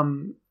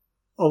from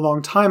a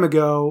long time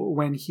ago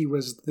when he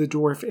was the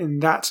dwarf in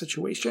that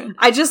situation.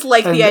 I just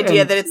like the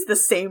idea that it's the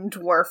same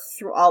dwarf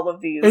through all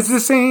of these. It's the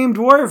same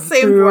dwarf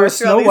through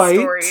Snow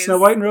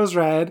White and Rose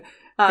Red,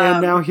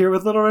 and now here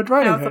with Little Red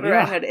Riding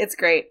Hood. It's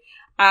great.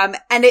 And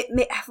it,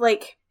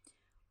 like,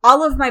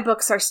 all of my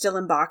books are still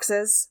in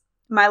boxes.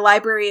 My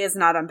library is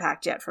not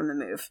unpacked yet from the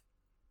move,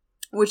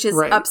 which is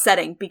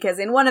upsetting because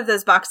in one of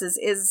those boxes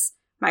is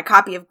my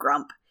copy of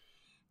Grump.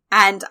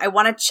 And I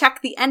want to check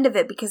the end of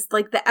it because,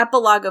 like, the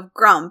epilogue of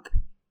Grump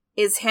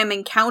is him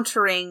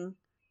encountering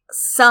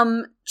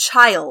some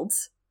child.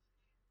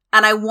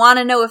 And I want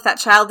to know if that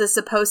child is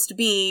supposed to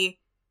be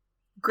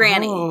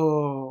Granny.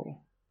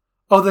 Oh,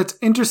 that's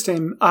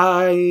interesting.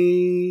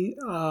 I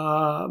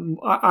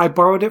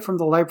borrowed it from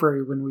the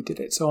library when we did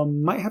it, so I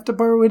might have to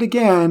borrow it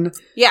again.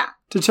 Yeah.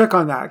 To check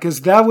on that,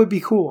 because that would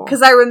be cool.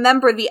 Because I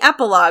remember the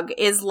epilogue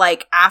is,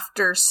 like,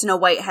 after Snow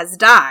White has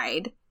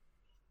died.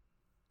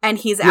 And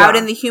he's out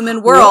in the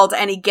human world,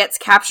 and he gets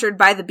captured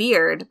by the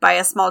beard, by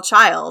a small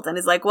child. And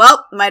he's like,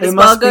 well, might as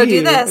well go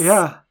do this.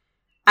 Yeah.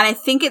 And I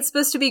think it's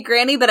supposed to be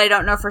Granny, but I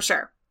don't know for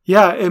sure.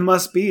 Yeah, it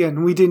must be,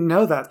 and we didn't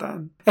know that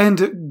then.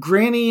 And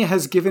Granny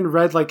has given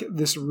Red, like,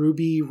 this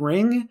ruby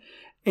ring,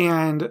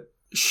 and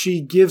she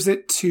gives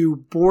it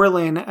to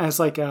Borlin as,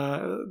 like,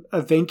 a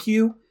thank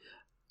you.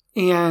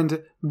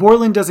 And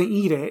Borlin doesn't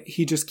eat it,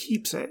 he just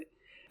keeps it.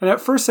 And at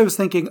first I was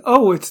thinking,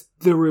 oh, it's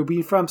the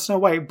ruby from Snow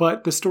White,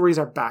 but the stories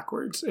are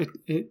backwards.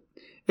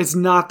 It's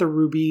not the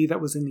ruby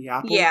that was in the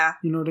apple. Yeah.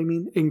 You know what I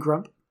mean? In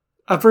Grump.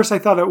 At first I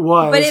thought it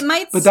was. But it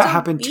might that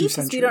happened 2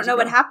 centuries we don't know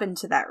ago. what happened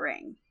to that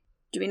ring.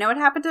 Do we know what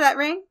happened to that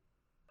ring?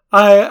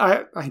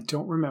 I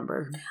don't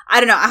remember. I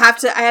don't know. I have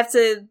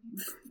to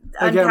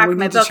unpack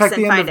my books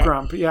and find it.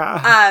 Grump.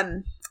 Yeah.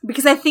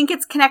 Because I think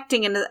it's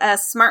connecting in a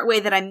smart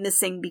way that I'm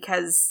missing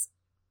because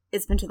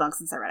it's been too long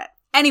since I read it.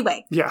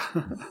 Anyway. Yeah.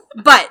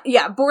 But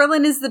yeah,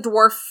 Borlin is the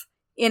dwarf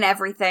in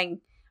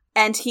everything.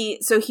 And he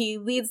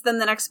leads them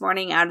the next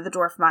morning out of the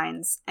dwarf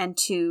mines and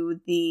to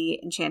the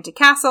enchanted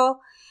castle.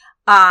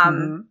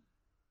 And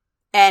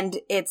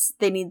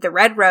they need the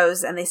red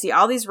rose, and they see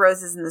all these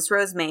roses in this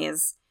rose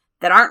maze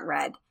that aren't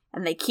red.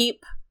 And they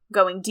keep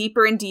going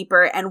deeper and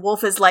deeper. And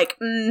Wolf is like,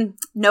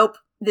 nope,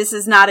 this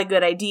is not a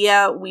good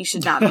idea. We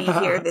should not be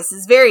here. This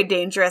is very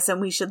dangerous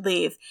and we should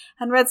leave.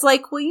 And Red's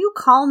like, will you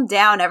calm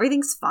down?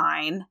 Everything's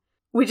fine.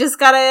 We just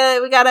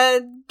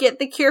gotta get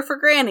the cure for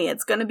Granny.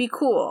 It's gonna be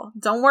cool.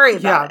 Don't worry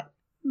about it.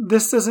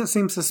 This doesn't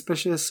seem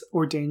suspicious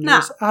or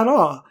dangerous at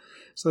all.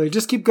 So they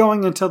just keep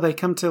going until they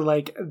come to,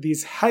 like,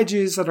 these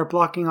hedges that are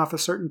blocking off a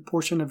certain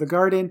portion of the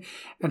garden.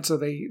 And so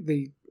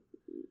they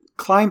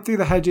climb through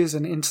the hedges,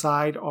 and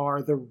inside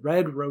are the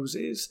red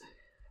roses.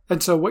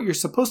 And so what you're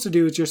supposed to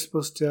do is you're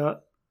supposed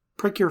to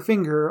prick your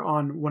finger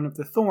on one of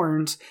the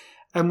thorns,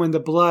 and when the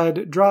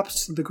blood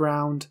drops to the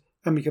ground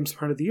and becomes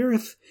part of the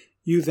earth,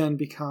 you then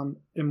become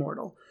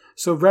immortal.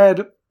 So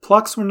Red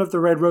plucks one of the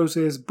red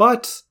roses,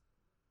 but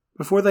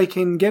before they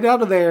can get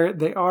out of there,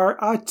 they are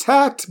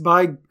attacked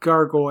by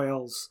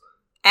gargoyles.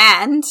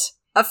 And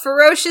a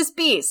ferocious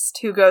beast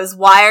who goes,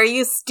 why are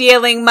you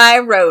stealing my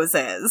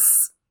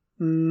roses?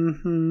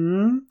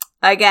 Mm-hmm.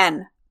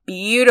 Again,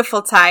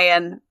 beautiful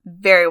tie-in.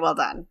 Very well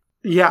done.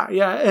 Yeah.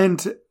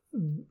 And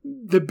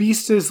the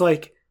beast is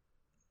like,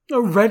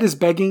 Red is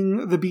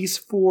begging the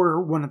beast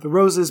for one of the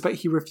roses, but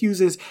he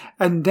refuses.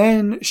 And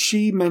then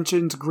she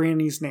mentions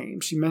Granny's name.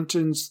 She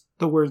mentions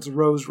the words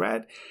Rose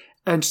Red.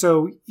 And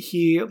so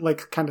he,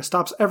 like, kind of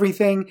stops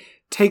everything,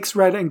 takes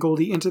Red and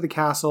Goldie into the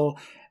castle.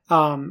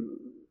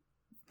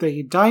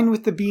 They dine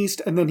with the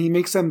beast, and then he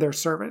makes them their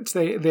servants.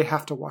 They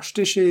have to wash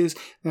dishes.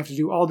 They have to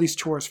do all these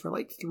chores for,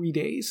 like, 3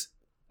 days.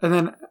 And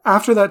then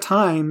after that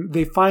time,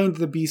 they find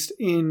the beast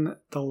in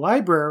the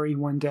library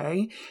one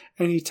day,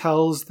 and he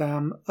tells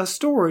them a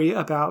story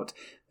about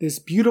this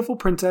beautiful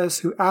princess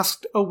who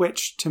asked a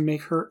witch to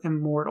make her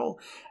immortal.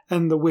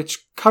 And the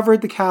witch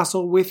covered the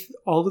castle with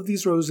all of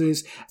these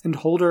roses and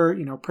told her,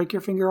 prick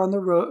your finger on the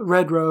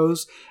red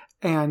rose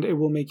and it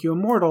will make you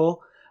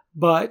immortal.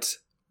 But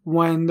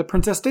when the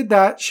princess did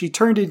that, she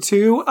turned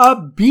into a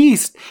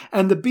beast.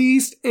 And the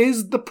beast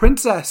is the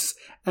princess.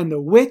 And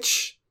the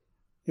witch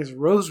is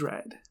Rose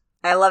Red.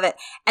 I love it.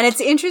 And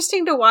it's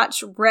interesting to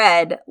watch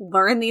Red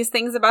learn these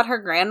things about her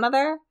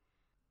grandmother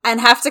and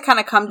have to kind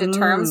of come to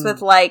terms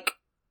with, like,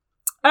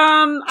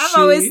 I've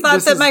always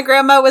thought that my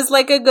grandma was,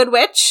 like, a good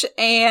witch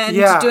and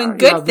doing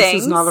good things.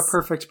 This is not a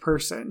perfect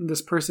person.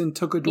 This person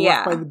took a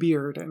dwarf by the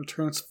beard and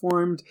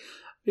transformed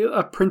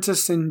a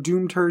princess and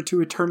doomed her to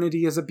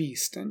eternity as a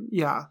beast. And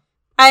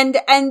And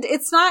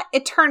it's not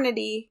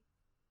eternity.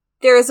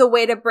 There is a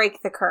way to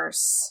break the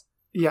curse.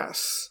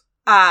 Yes.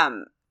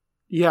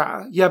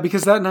 Yeah,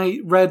 because that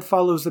night, Red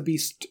follows the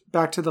beast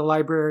back to the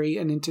library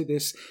and into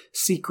this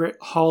secret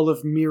hall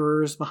of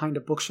mirrors behind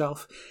a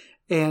bookshelf.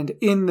 And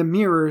in the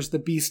mirrors, the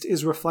beast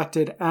is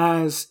reflected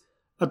as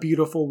a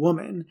beautiful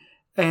woman.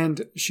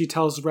 And she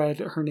tells Red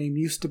her name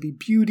used to be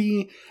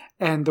Beauty,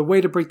 and the way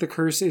to break the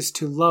curse is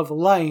to love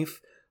life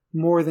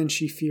more than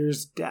she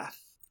fears death.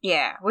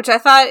 Yeah, which I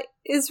thought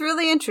is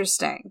really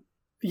interesting.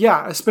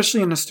 Yeah,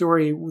 especially in a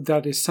story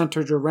that is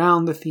centered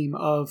around the theme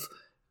of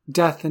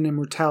death and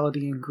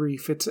immortality and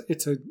grief. It's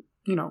a,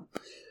 you know,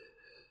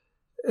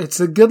 it's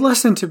a good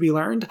lesson to be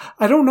learned.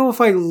 I don't know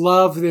if I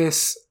love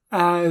this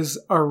as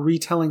a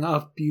retelling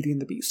of Beauty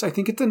and the Beast. I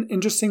think it's an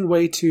interesting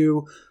way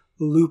to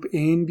loop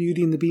in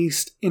Beauty and the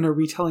Beast in a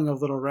retelling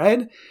of Little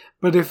Red.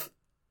 But if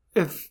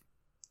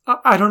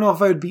I don't know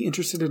if I would be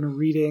interested in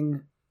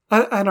reading.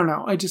 I don't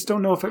know. I just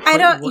don't know if it.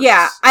 Works.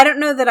 Yeah, I don't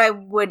know that I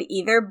would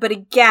either. But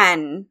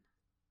again,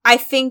 I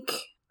think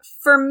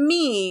for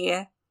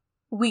me,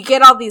 we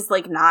get all these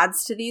like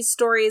nods to these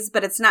stories,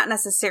 but it's not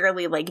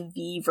necessarily like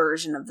the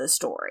version of the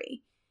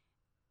story.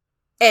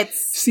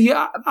 See,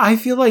 I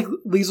feel like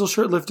Liesl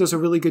Shurtleff does a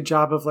really good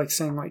job of like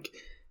saying like,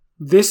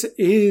 this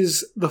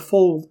is the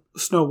full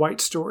Snow White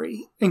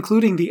story,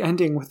 including the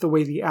ending with the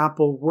way the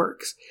apple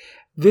works.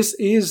 This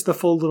is the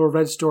full Little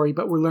Red story,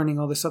 but we're learning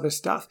all this other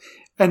stuff.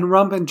 And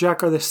Rump and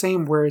Jack are the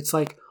same, where it's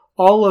like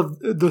all of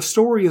the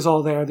story is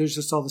all there. There's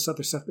just all this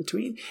other stuff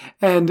between.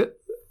 And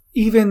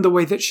even the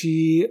way that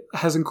she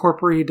has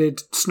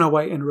incorporated Snow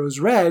White and Rose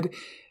Red,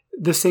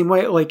 the same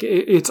way, like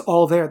it's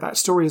all there. That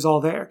story is all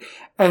there.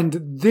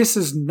 And this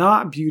is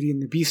not Beauty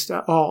and the Beast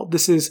at all.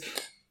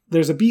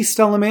 There's a beast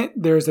element,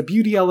 there's a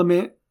beauty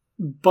element,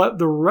 but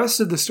the rest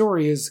of the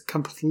story is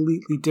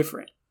completely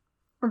different.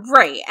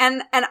 Right.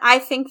 And I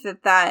think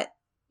that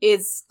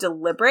is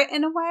deliberate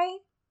in a way.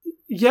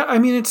 Yeah, I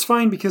mean, it's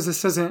fine because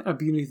this isn't a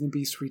Beauty and the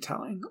Beast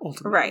retelling,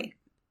 ultimately. Right.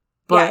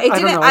 But yeah, I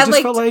don't know. I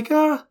just felt like,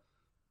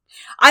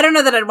 I don't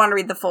know that I'd want to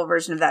read the full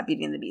version of that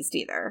Beauty and the Beast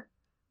either.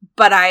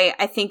 But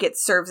I think it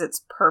serves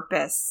its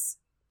purpose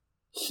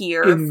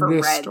here in for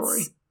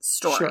Red's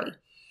story. Sure.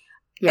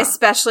 Yeah.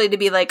 Especially to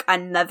be like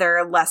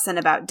another lesson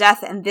about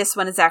death. And this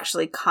one is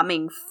actually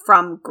coming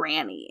from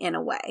Granny in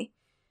a way.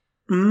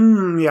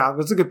 Yeah,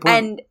 that's a good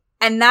point.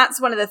 And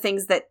that's one of the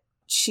things that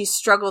she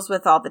struggles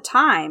with all the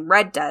time,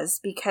 Red does,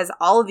 because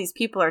all of these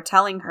people are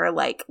telling her,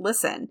 like,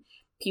 listen,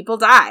 people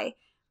die.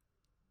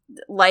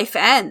 Life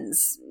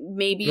ends.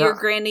 Maybe your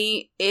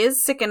granny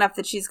is sick enough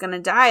that she's going to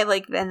die,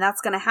 like, and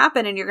that's going to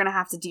happen, and you're going to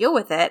have to deal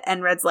with it.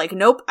 And Red's like,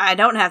 nope, I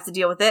don't have to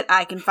deal with it.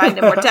 I can find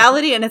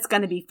immortality, and it's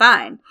going to be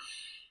fine.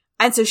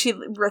 And so she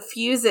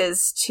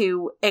refuses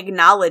to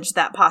acknowledge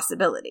that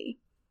possibility.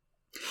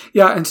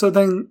 Yeah, and so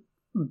then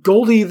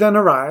Goldie then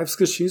arrives,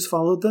 because she's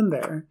followed them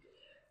there.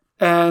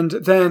 And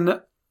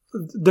then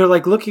they're,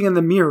 like, looking in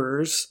the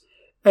mirrors,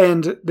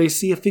 and they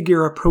see a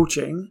figure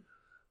approaching,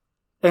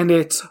 and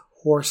it's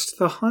Horst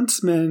the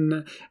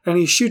Huntsman, and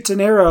he shoots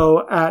an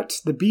arrow at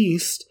the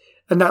beast,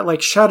 and that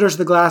like shatters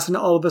the glass, and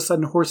all of a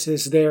sudden Horst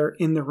is there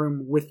in the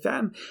room with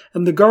them.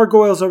 And the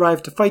gargoyles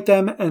arrive to fight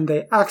them, and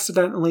they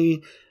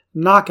accidentally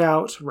knock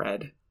out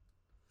Red.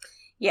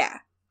 Yeah,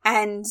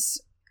 and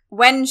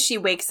when she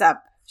wakes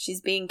up,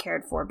 she's being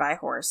cared for by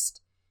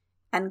Horst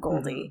and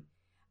Goldie.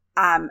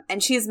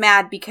 And she's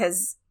mad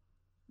because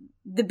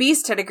the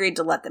beast had agreed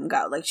to let them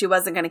go. Like, she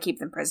wasn't going to keep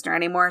them prisoner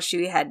anymore.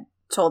 She had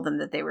told them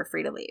that they were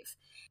free to leave.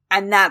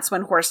 And that's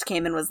when Horst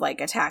came and was,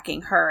 like,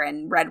 attacking her,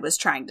 and Red was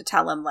trying to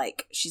tell him,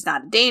 like, she's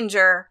not a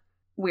danger,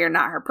 we're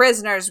not her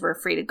prisoners, we're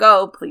free to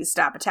go, please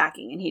stop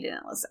attacking, and he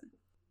didn't listen.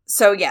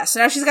 So, yeah, so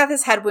now she's got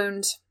this head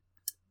wound,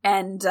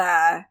 and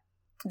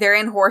they're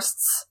in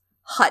Horst's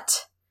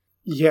hut.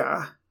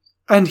 Yeah.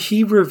 And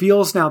he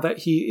reveals now that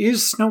he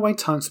is Snow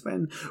White's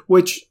huntsman,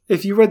 which,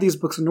 if you read these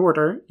books in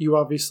order, you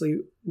obviously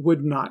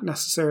would not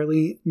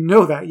necessarily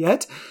know that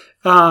yet.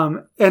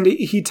 And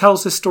he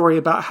tells his story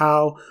about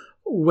how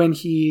when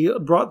he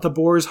brought the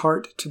boar's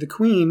heart to the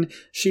queen,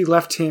 she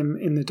left him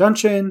in the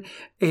dungeon,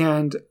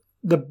 and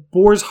the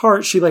boar's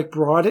heart, she like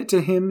brought it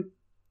to him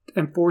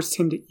and forced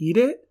him to eat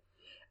it,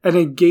 and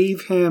it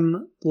gave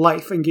him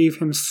life and gave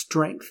him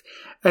strength.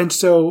 And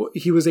so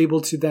he was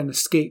able to then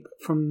escape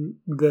from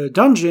the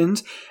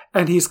dungeons,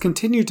 and he's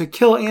continued to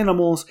kill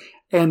animals,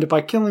 and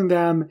by killing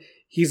them,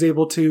 he's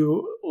able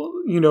to,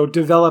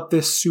 develop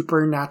this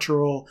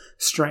supernatural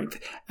strength.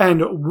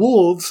 And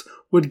wolves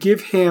would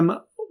give him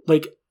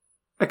like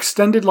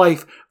extended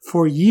life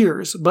for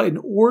years, but in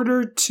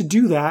order to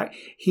do that,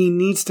 he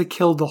needs to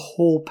kill the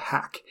whole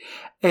pack.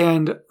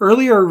 And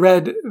earlier,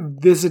 Red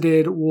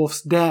visited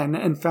Wolf's den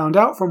and found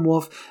out from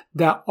Wolf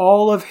that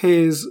all of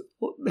his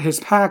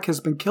pack has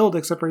been killed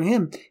except for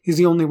him. He's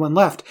the only one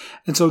left.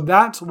 And so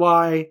that's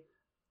why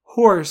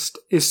Horst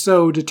is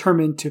so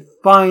determined to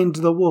find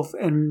the wolf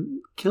and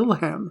kill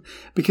him,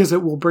 because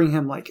it will bring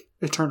him like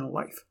eternal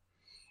life.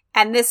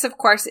 And this, of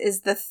course,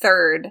 is the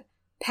third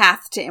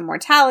path to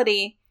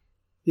immortality.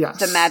 Yes.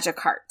 The magic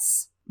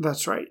hearts.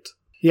 That's right.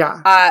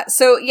 Yeah.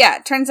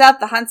 It turns out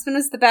the huntsman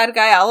was the bad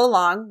guy all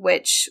along,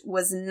 which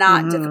was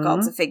not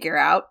difficult to figure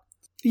out.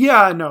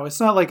 Yeah, no, it's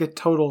not like a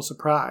total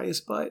surprise,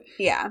 but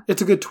yeah,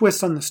 it's a good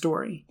twist on the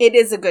story. It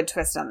is a good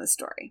twist on the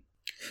story.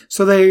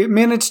 So they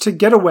manage to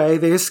get away,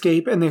 they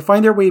escape, and they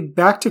find their way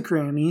back to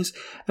Granny's.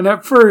 And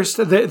at first,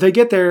 they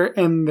get there,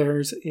 and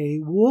there's a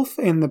wolf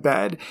in the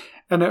bed.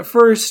 And at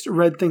first,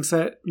 Red thinks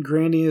that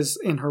Granny is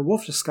in her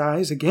wolf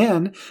disguise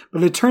again,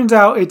 but it turns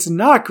out it's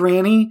not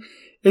Granny.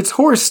 it's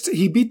Horst.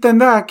 He beat them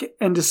back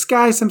and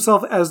disguised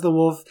himself as the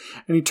wolf,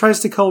 and he tries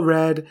to kill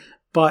Red,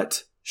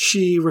 but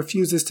she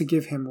refuses to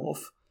give him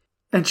wolf.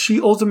 And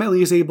she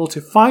ultimately is able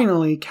to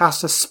finally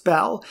cast a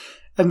spell.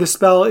 And the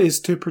spell is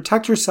to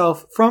protect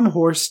herself from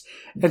Horst,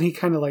 and he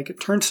kind of like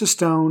turns to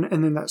stone,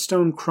 and then that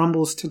stone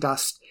crumbles to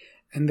dust,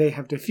 and they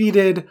have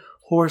defeated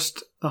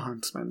Horst the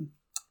Huntsman.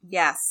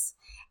 Yes.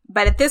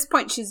 But at this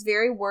point, she's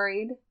very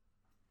worried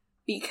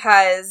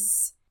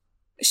because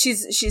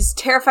she's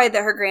terrified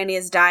that her granny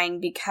is dying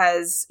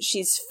because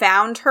she's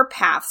found her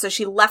path. So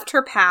she left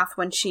her path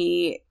when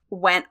she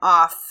went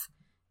off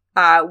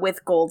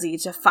with Goldie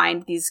to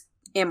find these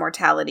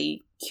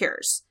immortality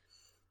cures.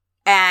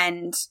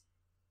 And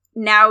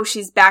now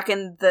she's back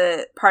in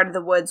the part of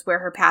the woods where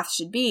her path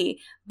should be,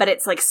 but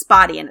it's like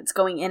spotty and it's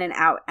going in and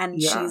out.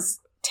 And she's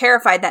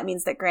terrified that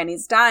means that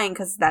Granny's dying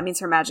because that means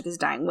her magic is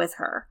dying with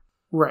her.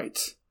 Right.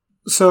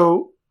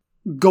 So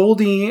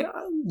Goldie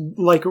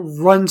like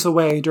runs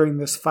away during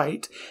this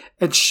fight,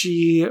 and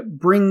she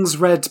brings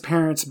Red's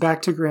parents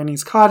back to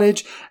Granny's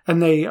cottage,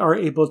 and they are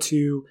able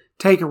to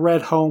take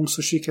Red home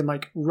so she can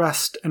like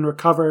rest and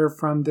recover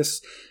from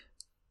this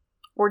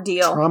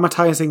ordeal,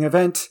 traumatizing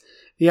event.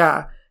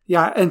 Yeah.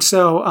 And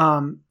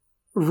so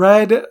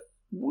Red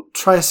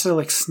tries to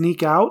like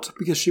sneak out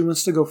because she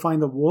wants to go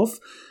find the wolf,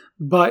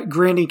 but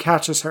Granny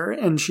catches her,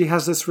 and she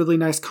has this really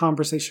nice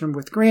conversation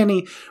with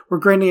Granny where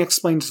Granny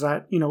explains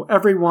that, you know,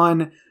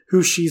 everyone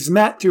who she's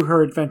met through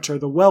her adventure,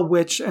 the Well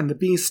Witch and the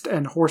Beast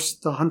and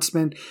Horst the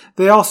Huntsman,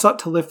 they all sought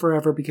to live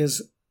forever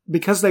because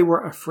they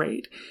were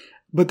afraid.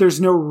 But there's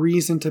no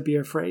reason to be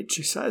afraid,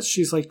 she says.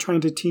 She's like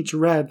trying to teach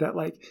Red that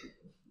like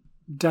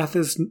death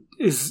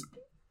is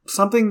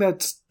something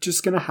that's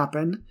just going to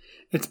happen.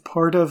 It's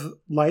part of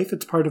life.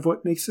 It's part of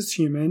what makes us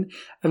human.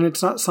 And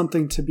it's not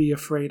something to be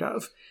afraid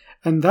of.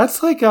 And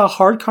that's like a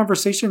hard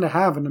conversation to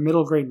have in a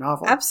middle grade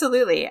novel.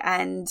 Absolutely.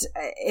 And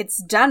it's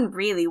done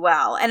really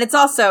well. And it's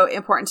also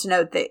important to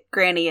note that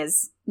Granny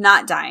is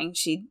not dying.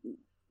 She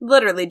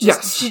literally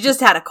she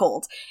just had a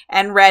cold.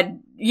 And Red,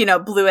 you know,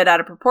 blew it out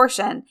of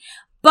proportion.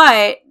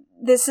 But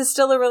this is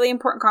still a really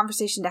important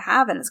conversation to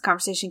have. And it's a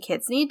conversation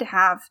kids need to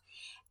have.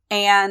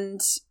 And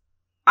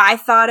I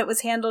thought it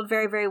was handled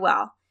very, very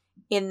well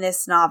in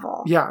this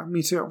novel. Yeah,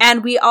 me too.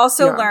 And we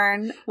also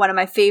learn one of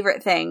my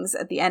favorite things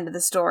at the end of the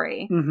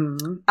story.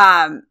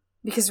 Mm-hmm.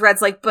 Because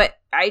Red's like, but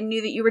I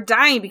knew that you were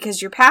dying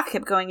because your path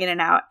kept going in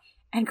and out.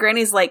 And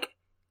Granny's like,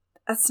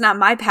 that's not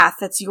my path,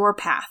 that's your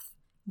path.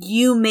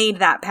 You made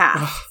that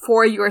path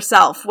for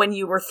yourself when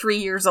you were 3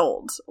 years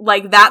old.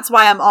 Like, that's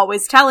why I'm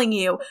always telling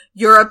you,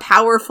 you're a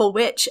powerful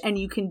witch and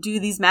you can do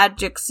these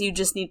magics. You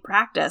just need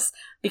practice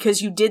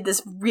because you did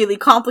this really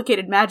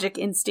complicated magic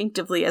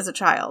instinctively as a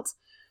child.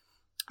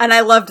 And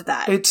I loved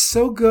that. It's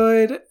so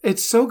good.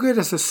 It's so good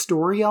as a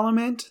story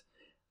element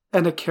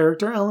and a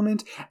character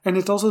element. And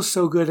it's also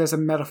so good as a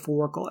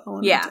metaphorical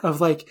element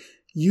of like,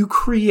 you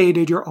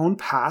created your own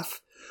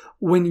path.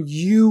 When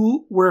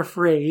you were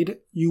afraid,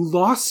 you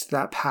lost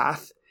that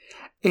path.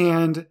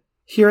 And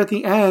here at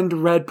the end,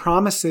 Red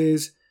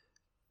promises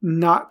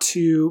not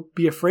to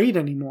be afraid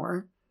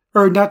anymore.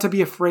 Or not to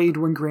be afraid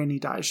when Granny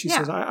dies. She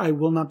says, I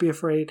will not be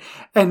afraid.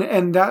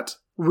 And that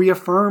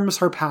reaffirms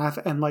her path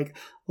and like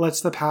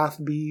lets the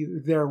path be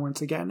there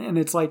once again. And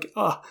it's like,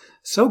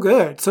 so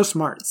good. So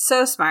smart.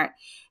 So smart.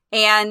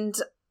 And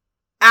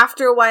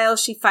after a while,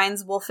 she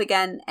finds Wolf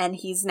again, and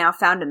he's now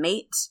found a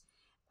mate.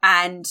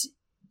 And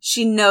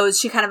she knows,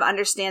 she kind of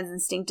understands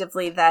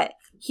instinctively that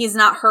he's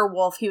not her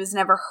wolf. He was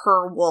never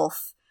her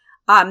wolf.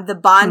 The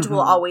bond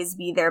will always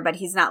be there, but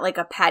he's not like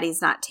a pet.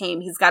 He's not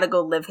tame. He's got to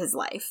go live his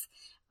life.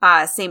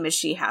 Same as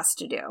she has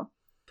to do.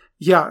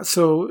 Yeah.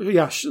 So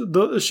yeah,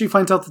 she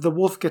finds out that the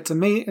wolf gets a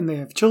mate and they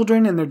have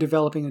children and they're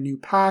developing a new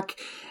pack.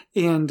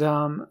 And,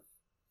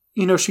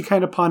 you know, she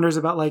kind of ponders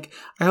about like,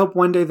 I hope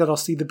one day that I'll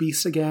see the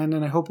Beast again,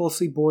 and I hope I'll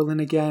see Borlin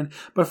again.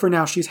 But for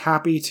now, she's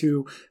happy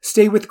to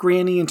stay with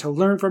Granny and to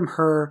learn from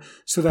her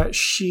so that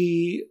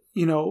she,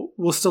 you know,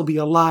 will still be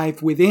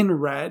alive within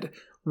Red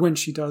when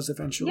she does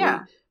eventually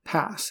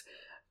pass.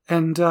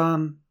 And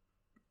that's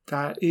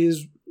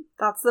the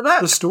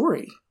book. The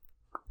story.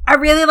 I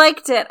really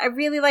liked it. I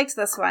really liked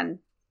this one.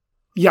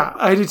 Yeah,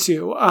 I did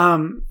too.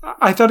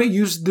 I thought it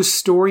used the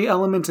story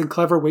elements in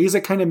clever ways.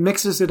 It kind of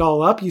mixes it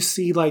all up. You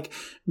see like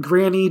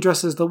Granny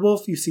dressed as the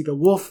wolf. You see the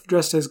wolf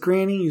dressed as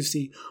Granny. You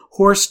see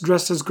Horst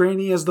dressed as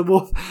Granny as the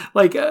wolf.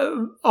 Like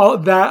all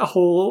that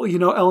whole, you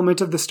know, element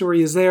of the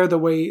story is there. The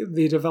way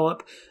they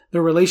develop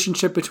the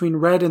relationship between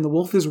Red and the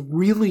wolf is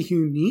really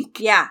unique.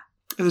 Yeah.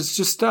 It's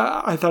just,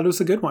 I thought it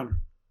was a good one.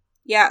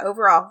 Yeah,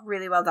 overall,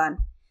 really well done.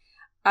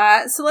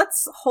 So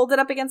let's hold it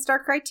up against our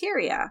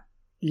criteria.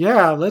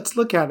 Yeah, let's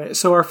look at it.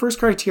 So our first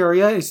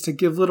criteria is to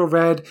give Little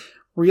Red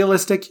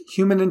realistic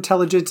human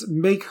intelligence,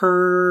 make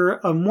her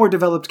a more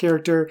developed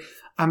character.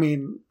 I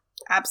mean,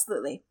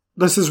 absolutely.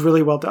 This is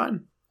really well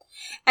done.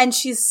 And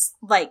she's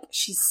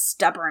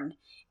stubborn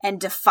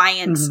and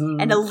defiant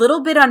and a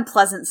little bit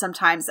unpleasant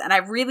sometimes. And I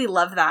really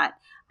love that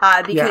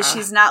because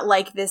she's not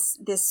like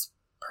this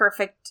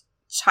perfect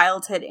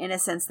childhood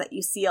innocence that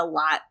you see a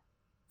lot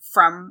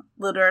from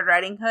Little Red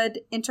Riding Hood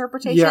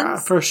interpretations. Yeah,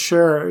 for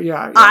sure.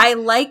 Yeah. I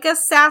like a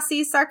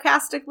sassy,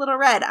 sarcastic Little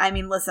Red. I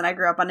mean, listen, I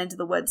grew up on Into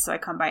the Woods, so I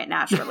come by it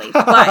naturally.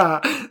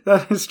 But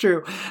that is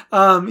true.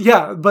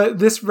 Yeah, but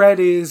this Red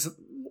is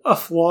a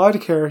flawed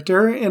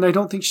character, and I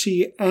don't think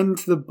she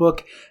ends the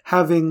book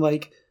having,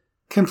 like,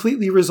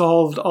 completely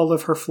resolved all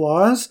of her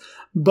flaws,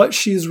 but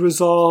she's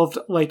resolved,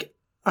 like,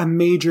 a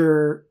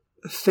major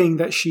thing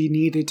that she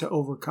needed to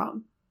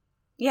overcome.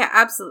 Yeah,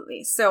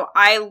 absolutely. So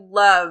I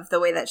love the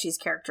way that she's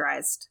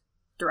characterized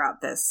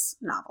throughout this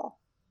novel.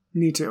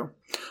 Me too.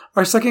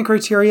 Our second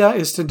criteria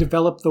is to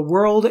develop the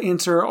world,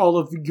 answer all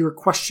of your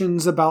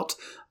questions about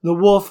the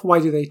wolf.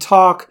 Why do they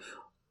talk?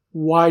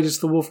 Why does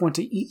the wolf want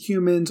to eat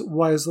humans?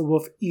 Why is the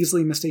wolf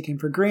easily mistaken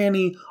for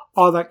Granny?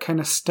 All that kind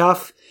of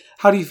stuff.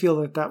 How do you feel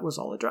that that was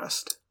all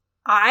addressed?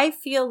 I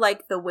feel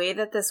like the way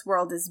that this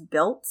world is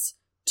built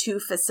to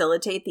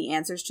facilitate the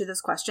answers to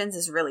those questions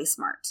is really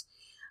smart.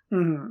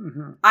 Mm-hmm,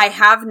 mm-hmm. I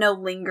have no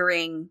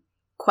lingering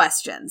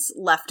questions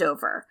left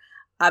over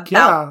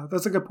about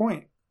that's a good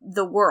point.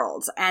 The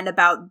world and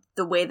about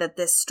the way that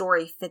this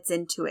story fits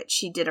into it.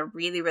 She did a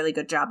really, really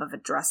good job of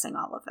addressing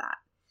all of that.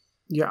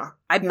 Yeah.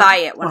 I buy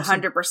it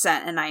 100%,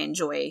 awesome. And I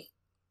enjoy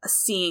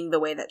seeing the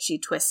way that she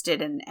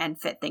twisted and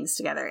fit things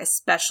together,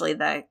 especially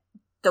the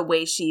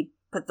way she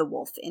put the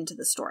wolf into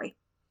the story.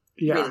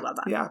 Yeah. Really well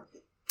done. Yeah.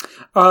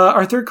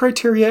 Our third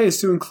criteria is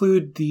to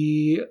include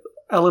the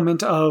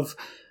element of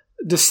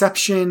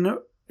deception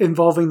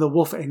involving the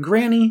wolf and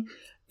Granny,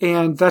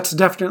 and that's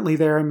definitely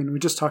there. I mean, we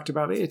just talked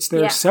about it. It's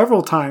there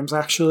several times,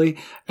 actually.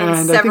 And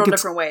in several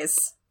different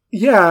ways.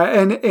 Yeah,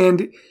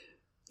 and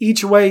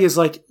each way is,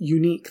 like,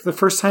 unique. The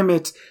first time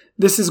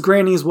this is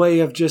Granny's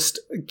way of just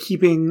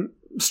keeping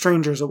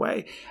strangers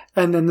away.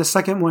 And then the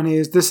second one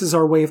is, this is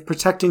our way of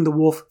protecting the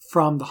wolf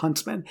from the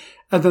huntsman.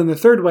 And then the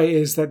third way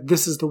is that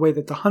this is the way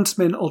that the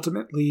huntsman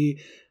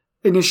ultimately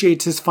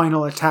initiates his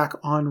final attack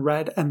on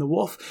Red and the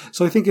wolf.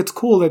 So I think it's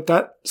cool that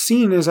that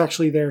scene is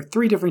actually there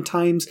 3 different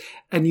times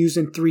and used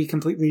in 3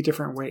 completely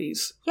different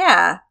ways.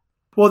 Yeah.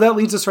 Well, that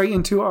leads us right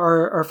into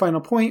our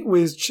final point,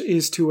 which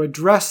is to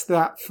address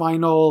that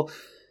final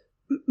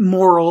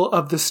moral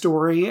of the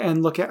story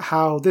and look at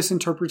how this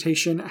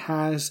interpretation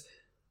has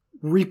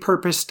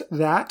repurposed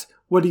that.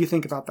 What do you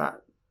think about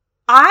that?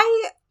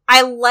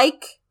 I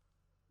like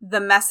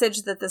the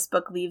message that this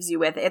book leaves you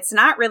with. It's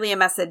not really a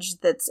message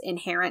that's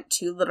inherent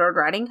to Little Red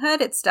Riding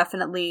Hood. It's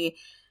definitely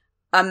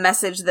a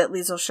message that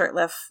Liesl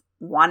Shurtleff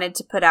wanted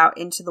to put out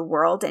into the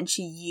world, and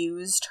she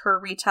used her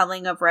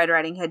retelling of Red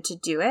Riding Hood to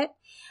do it.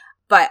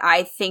 But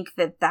I think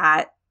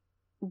that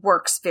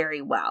works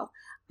very well.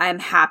 I'm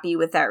happy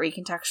with that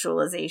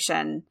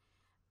recontextualization.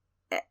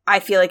 I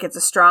feel like it's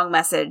a strong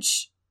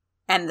message,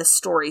 and the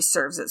story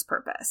serves its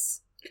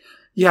purpose.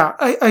 Yeah,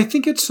 I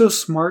think it's so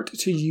smart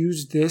to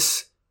use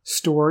this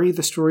story,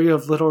 the story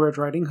of Little Red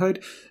Riding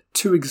Hood,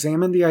 to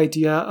examine the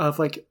idea of,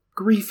 like,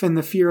 grief and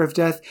the fear of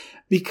death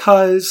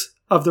because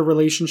of the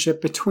relationship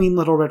between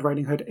Little Red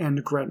Riding Hood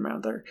and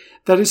grandmother.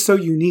 That is so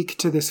unique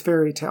to this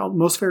fairy tale.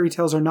 Most fairy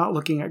tales are not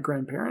looking at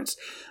grandparents,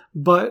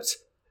 but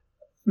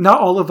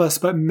not all of us,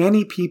 but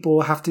many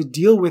people have to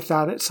deal with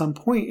that at some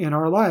point in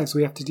our lives.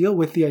 We have to deal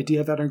with the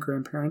idea that our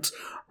grandparents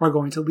are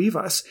going to leave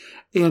us.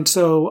 And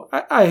so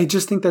I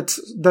just think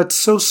that's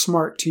so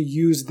smart to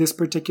use this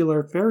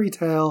particular fairy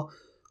tale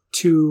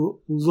to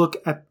look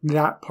at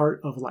that part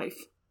of life.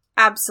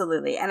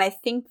 Absolutely. And I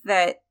think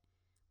that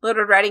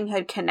Little Riding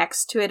Hood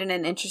connects to it in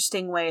an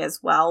interesting way as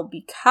well,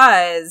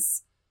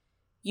 because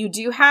you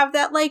do have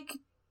that, like,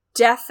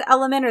 death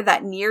element or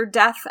that near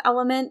death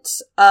element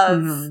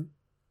of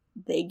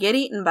they get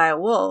eaten by a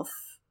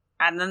wolf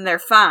and then they're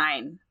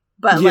fine.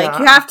 But like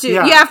you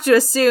have to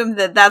assume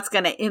that that's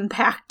going to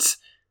impact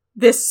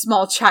this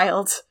small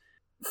child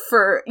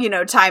for,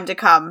 time to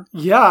come.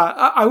 Yeah,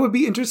 I would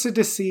be interested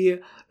to see,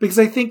 because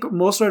I think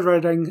most Red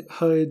Riding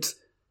Hoods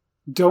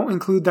don't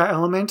include that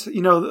element.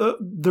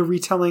 The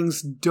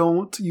retellings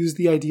don't use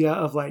the idea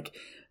of, like,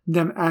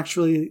 them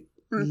actually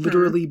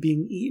literally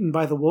being eaten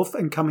by the wolf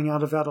and coming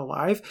out of that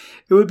alive.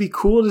 It would be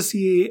cool to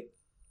see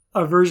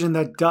a version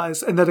that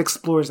does and that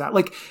explores that.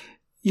 Like,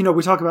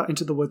 we talk about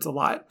Into the Woods a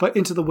lot, but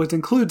Into the Woods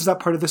includes that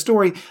part of the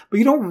story, but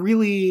you don't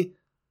really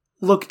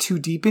look too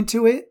deep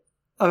into it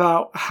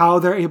about how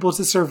they're able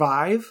to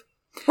survive.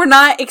 We're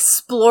not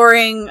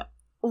exploring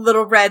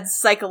Little Red's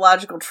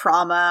psychological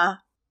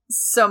trauma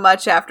so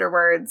much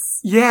afterwards.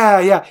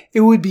 Yeah.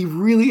 It would be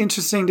really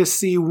interesting to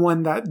see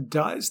one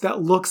that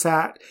looks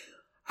at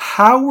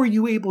how were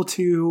you able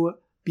to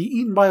be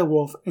eaten by a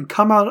wolf and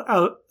come out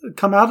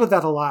of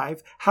that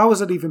alive? How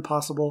is it even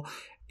possible?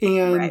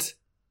 And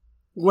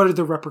what are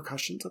the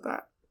repercussions of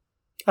that?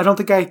 I don't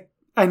think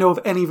I know of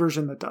any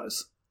version that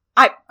does.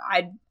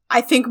 I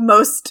think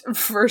most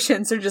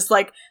versions are just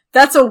like,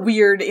 that's a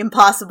weird,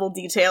 impossible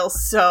detail,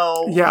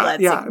 so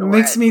let's ignore it.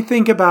 Makes me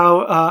think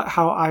about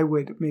how I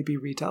would maybe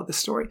retell this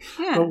story.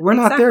 Yeah, but we're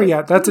not there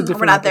yet. That's a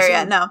different We're not episode. there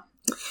yet, no.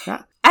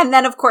 Yeah. And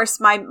then, of course,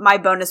 my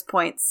bonus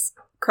points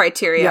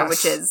criteria,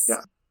 which is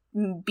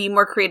be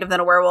more creative than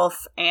a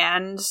werewolf,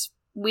 and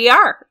we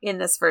are in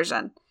this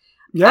version.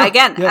 Yeah.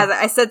 Again, as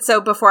I said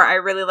so before, I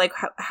really like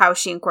how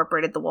she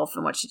incorporated the wolf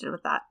and what she did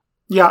with that.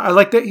 Yeah, I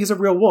like that he's a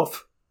real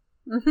wolf.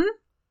 Mm-hmm.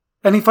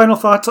 Any final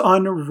thoughts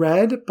on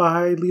Red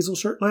by Liesl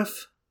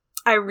Shurtleff?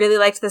 I really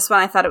liked this one.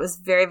 I thought it was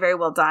very, very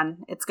well done.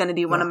 It's going to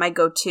be one of my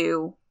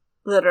go-to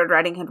Little Red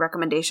Riding Hood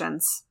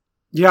recommendations.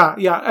 Yeah.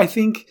 I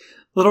think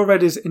Little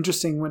Red is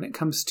interesting when it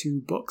comes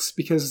to books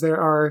because there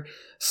are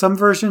some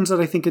versions that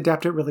I think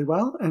adapt it really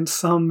well and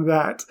some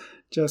that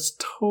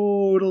just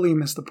totally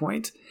miss the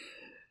point.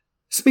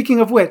 Speaking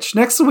of which,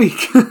 next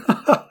week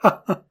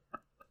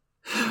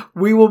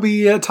we will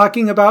be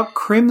talking about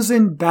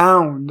Crimson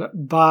Bound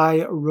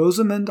by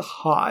Rosamund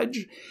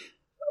Hodge.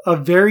 A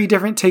very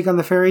different take on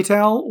the fairy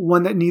tale,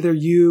 one that neither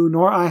you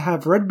nor I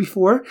have read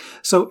before.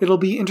 So it'll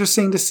be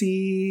interesting to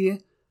see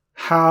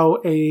how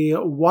a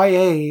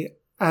YA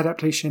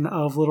adaptation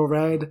of Little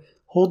Red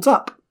holds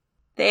up.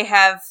 They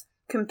have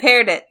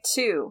compared it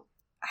to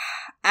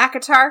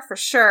ACOTAR for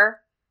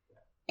sure.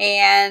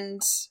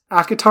 And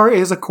ACOTAR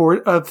is A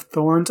Court of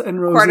Thorns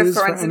and Roses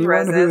for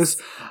anyone who is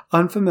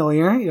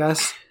unfamiliar.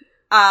 Yes.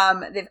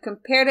 They've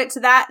compared it to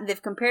that.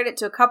 They've compared it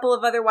to a couple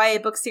of other YA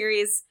book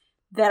series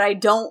that I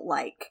don't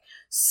like.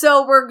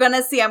 So we're going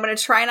to see. I'm going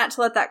to try not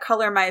to let that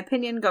color my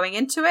opinion going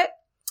into it.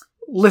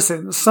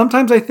 Listen,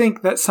 sometimes I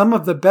think that some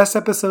of the best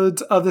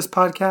episodes of this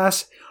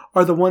podcast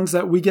are the ones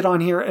that we get on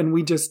here and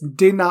we just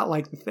did not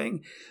like the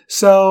thing.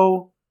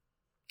 So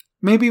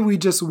maybe we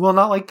just will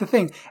not like the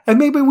thing. And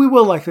maybe we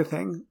will like the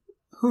thing.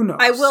 Who knows?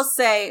 I will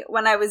say,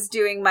 when I was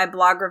doing my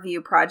blog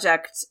review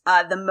project,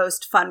 the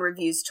most fun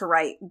reviews to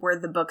write were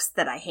the books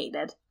that I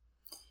hated.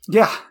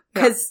 Yeah.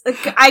 Because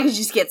I could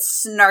just get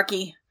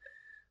snarky.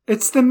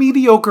 It's the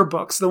mediocre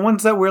books, the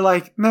ones that we're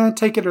like, man,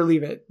 take it or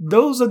leave it.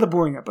 Those are the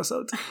boring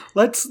episodes.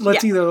 Let's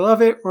either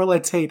love it or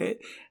let's hate it.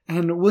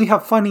 And we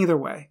have fun either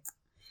way.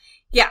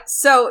 Yeah,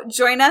 so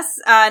join us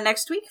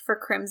next week for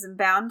Crimson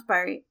Bound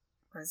by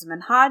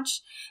Rosamund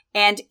Hodge.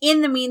 And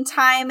in the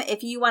meantime,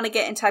 if you want to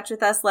get in touch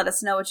with us, let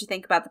us know what you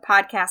think about the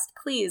podcast.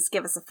 Please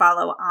give us a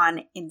follow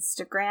on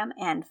Instagram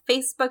and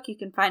Facebook. You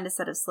can find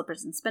us at Of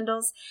Slippers and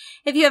Spindles.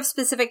 If you have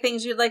specific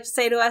things you'd like to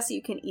say to us,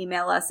 you can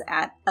email us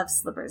at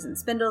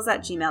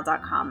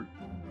ofslippersandspindles@gmail.com.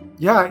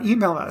 Yeah,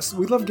 email us.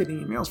 We love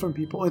getting emails from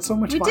people. It's so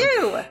much fun. We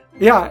do.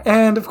 Yeah,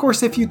 and of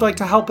course, if you'd like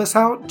to help us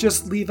out,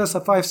 just leave us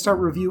a 5-star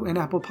review in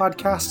Apple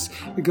Podcasts.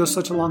 It goes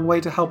such a long way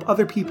to help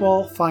other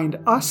people find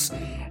us.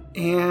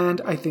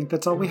 And I think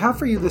that's all we have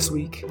for you this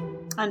week.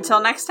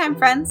 Until next time,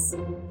 friends.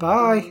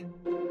 Bye.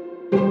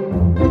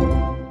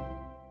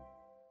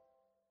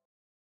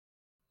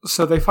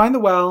 So they find the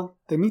well,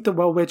 they meet the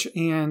Well Witch,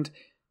 and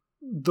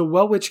the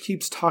Well Witch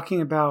keeps talking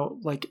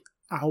about, like,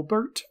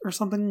 Albert or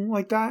something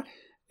like that.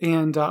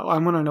 And I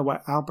want to know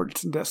what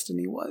Albert's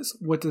destiny was.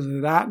 What does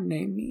that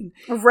name mean?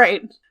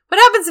 Right. What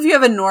happens if you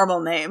have a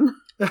normal name?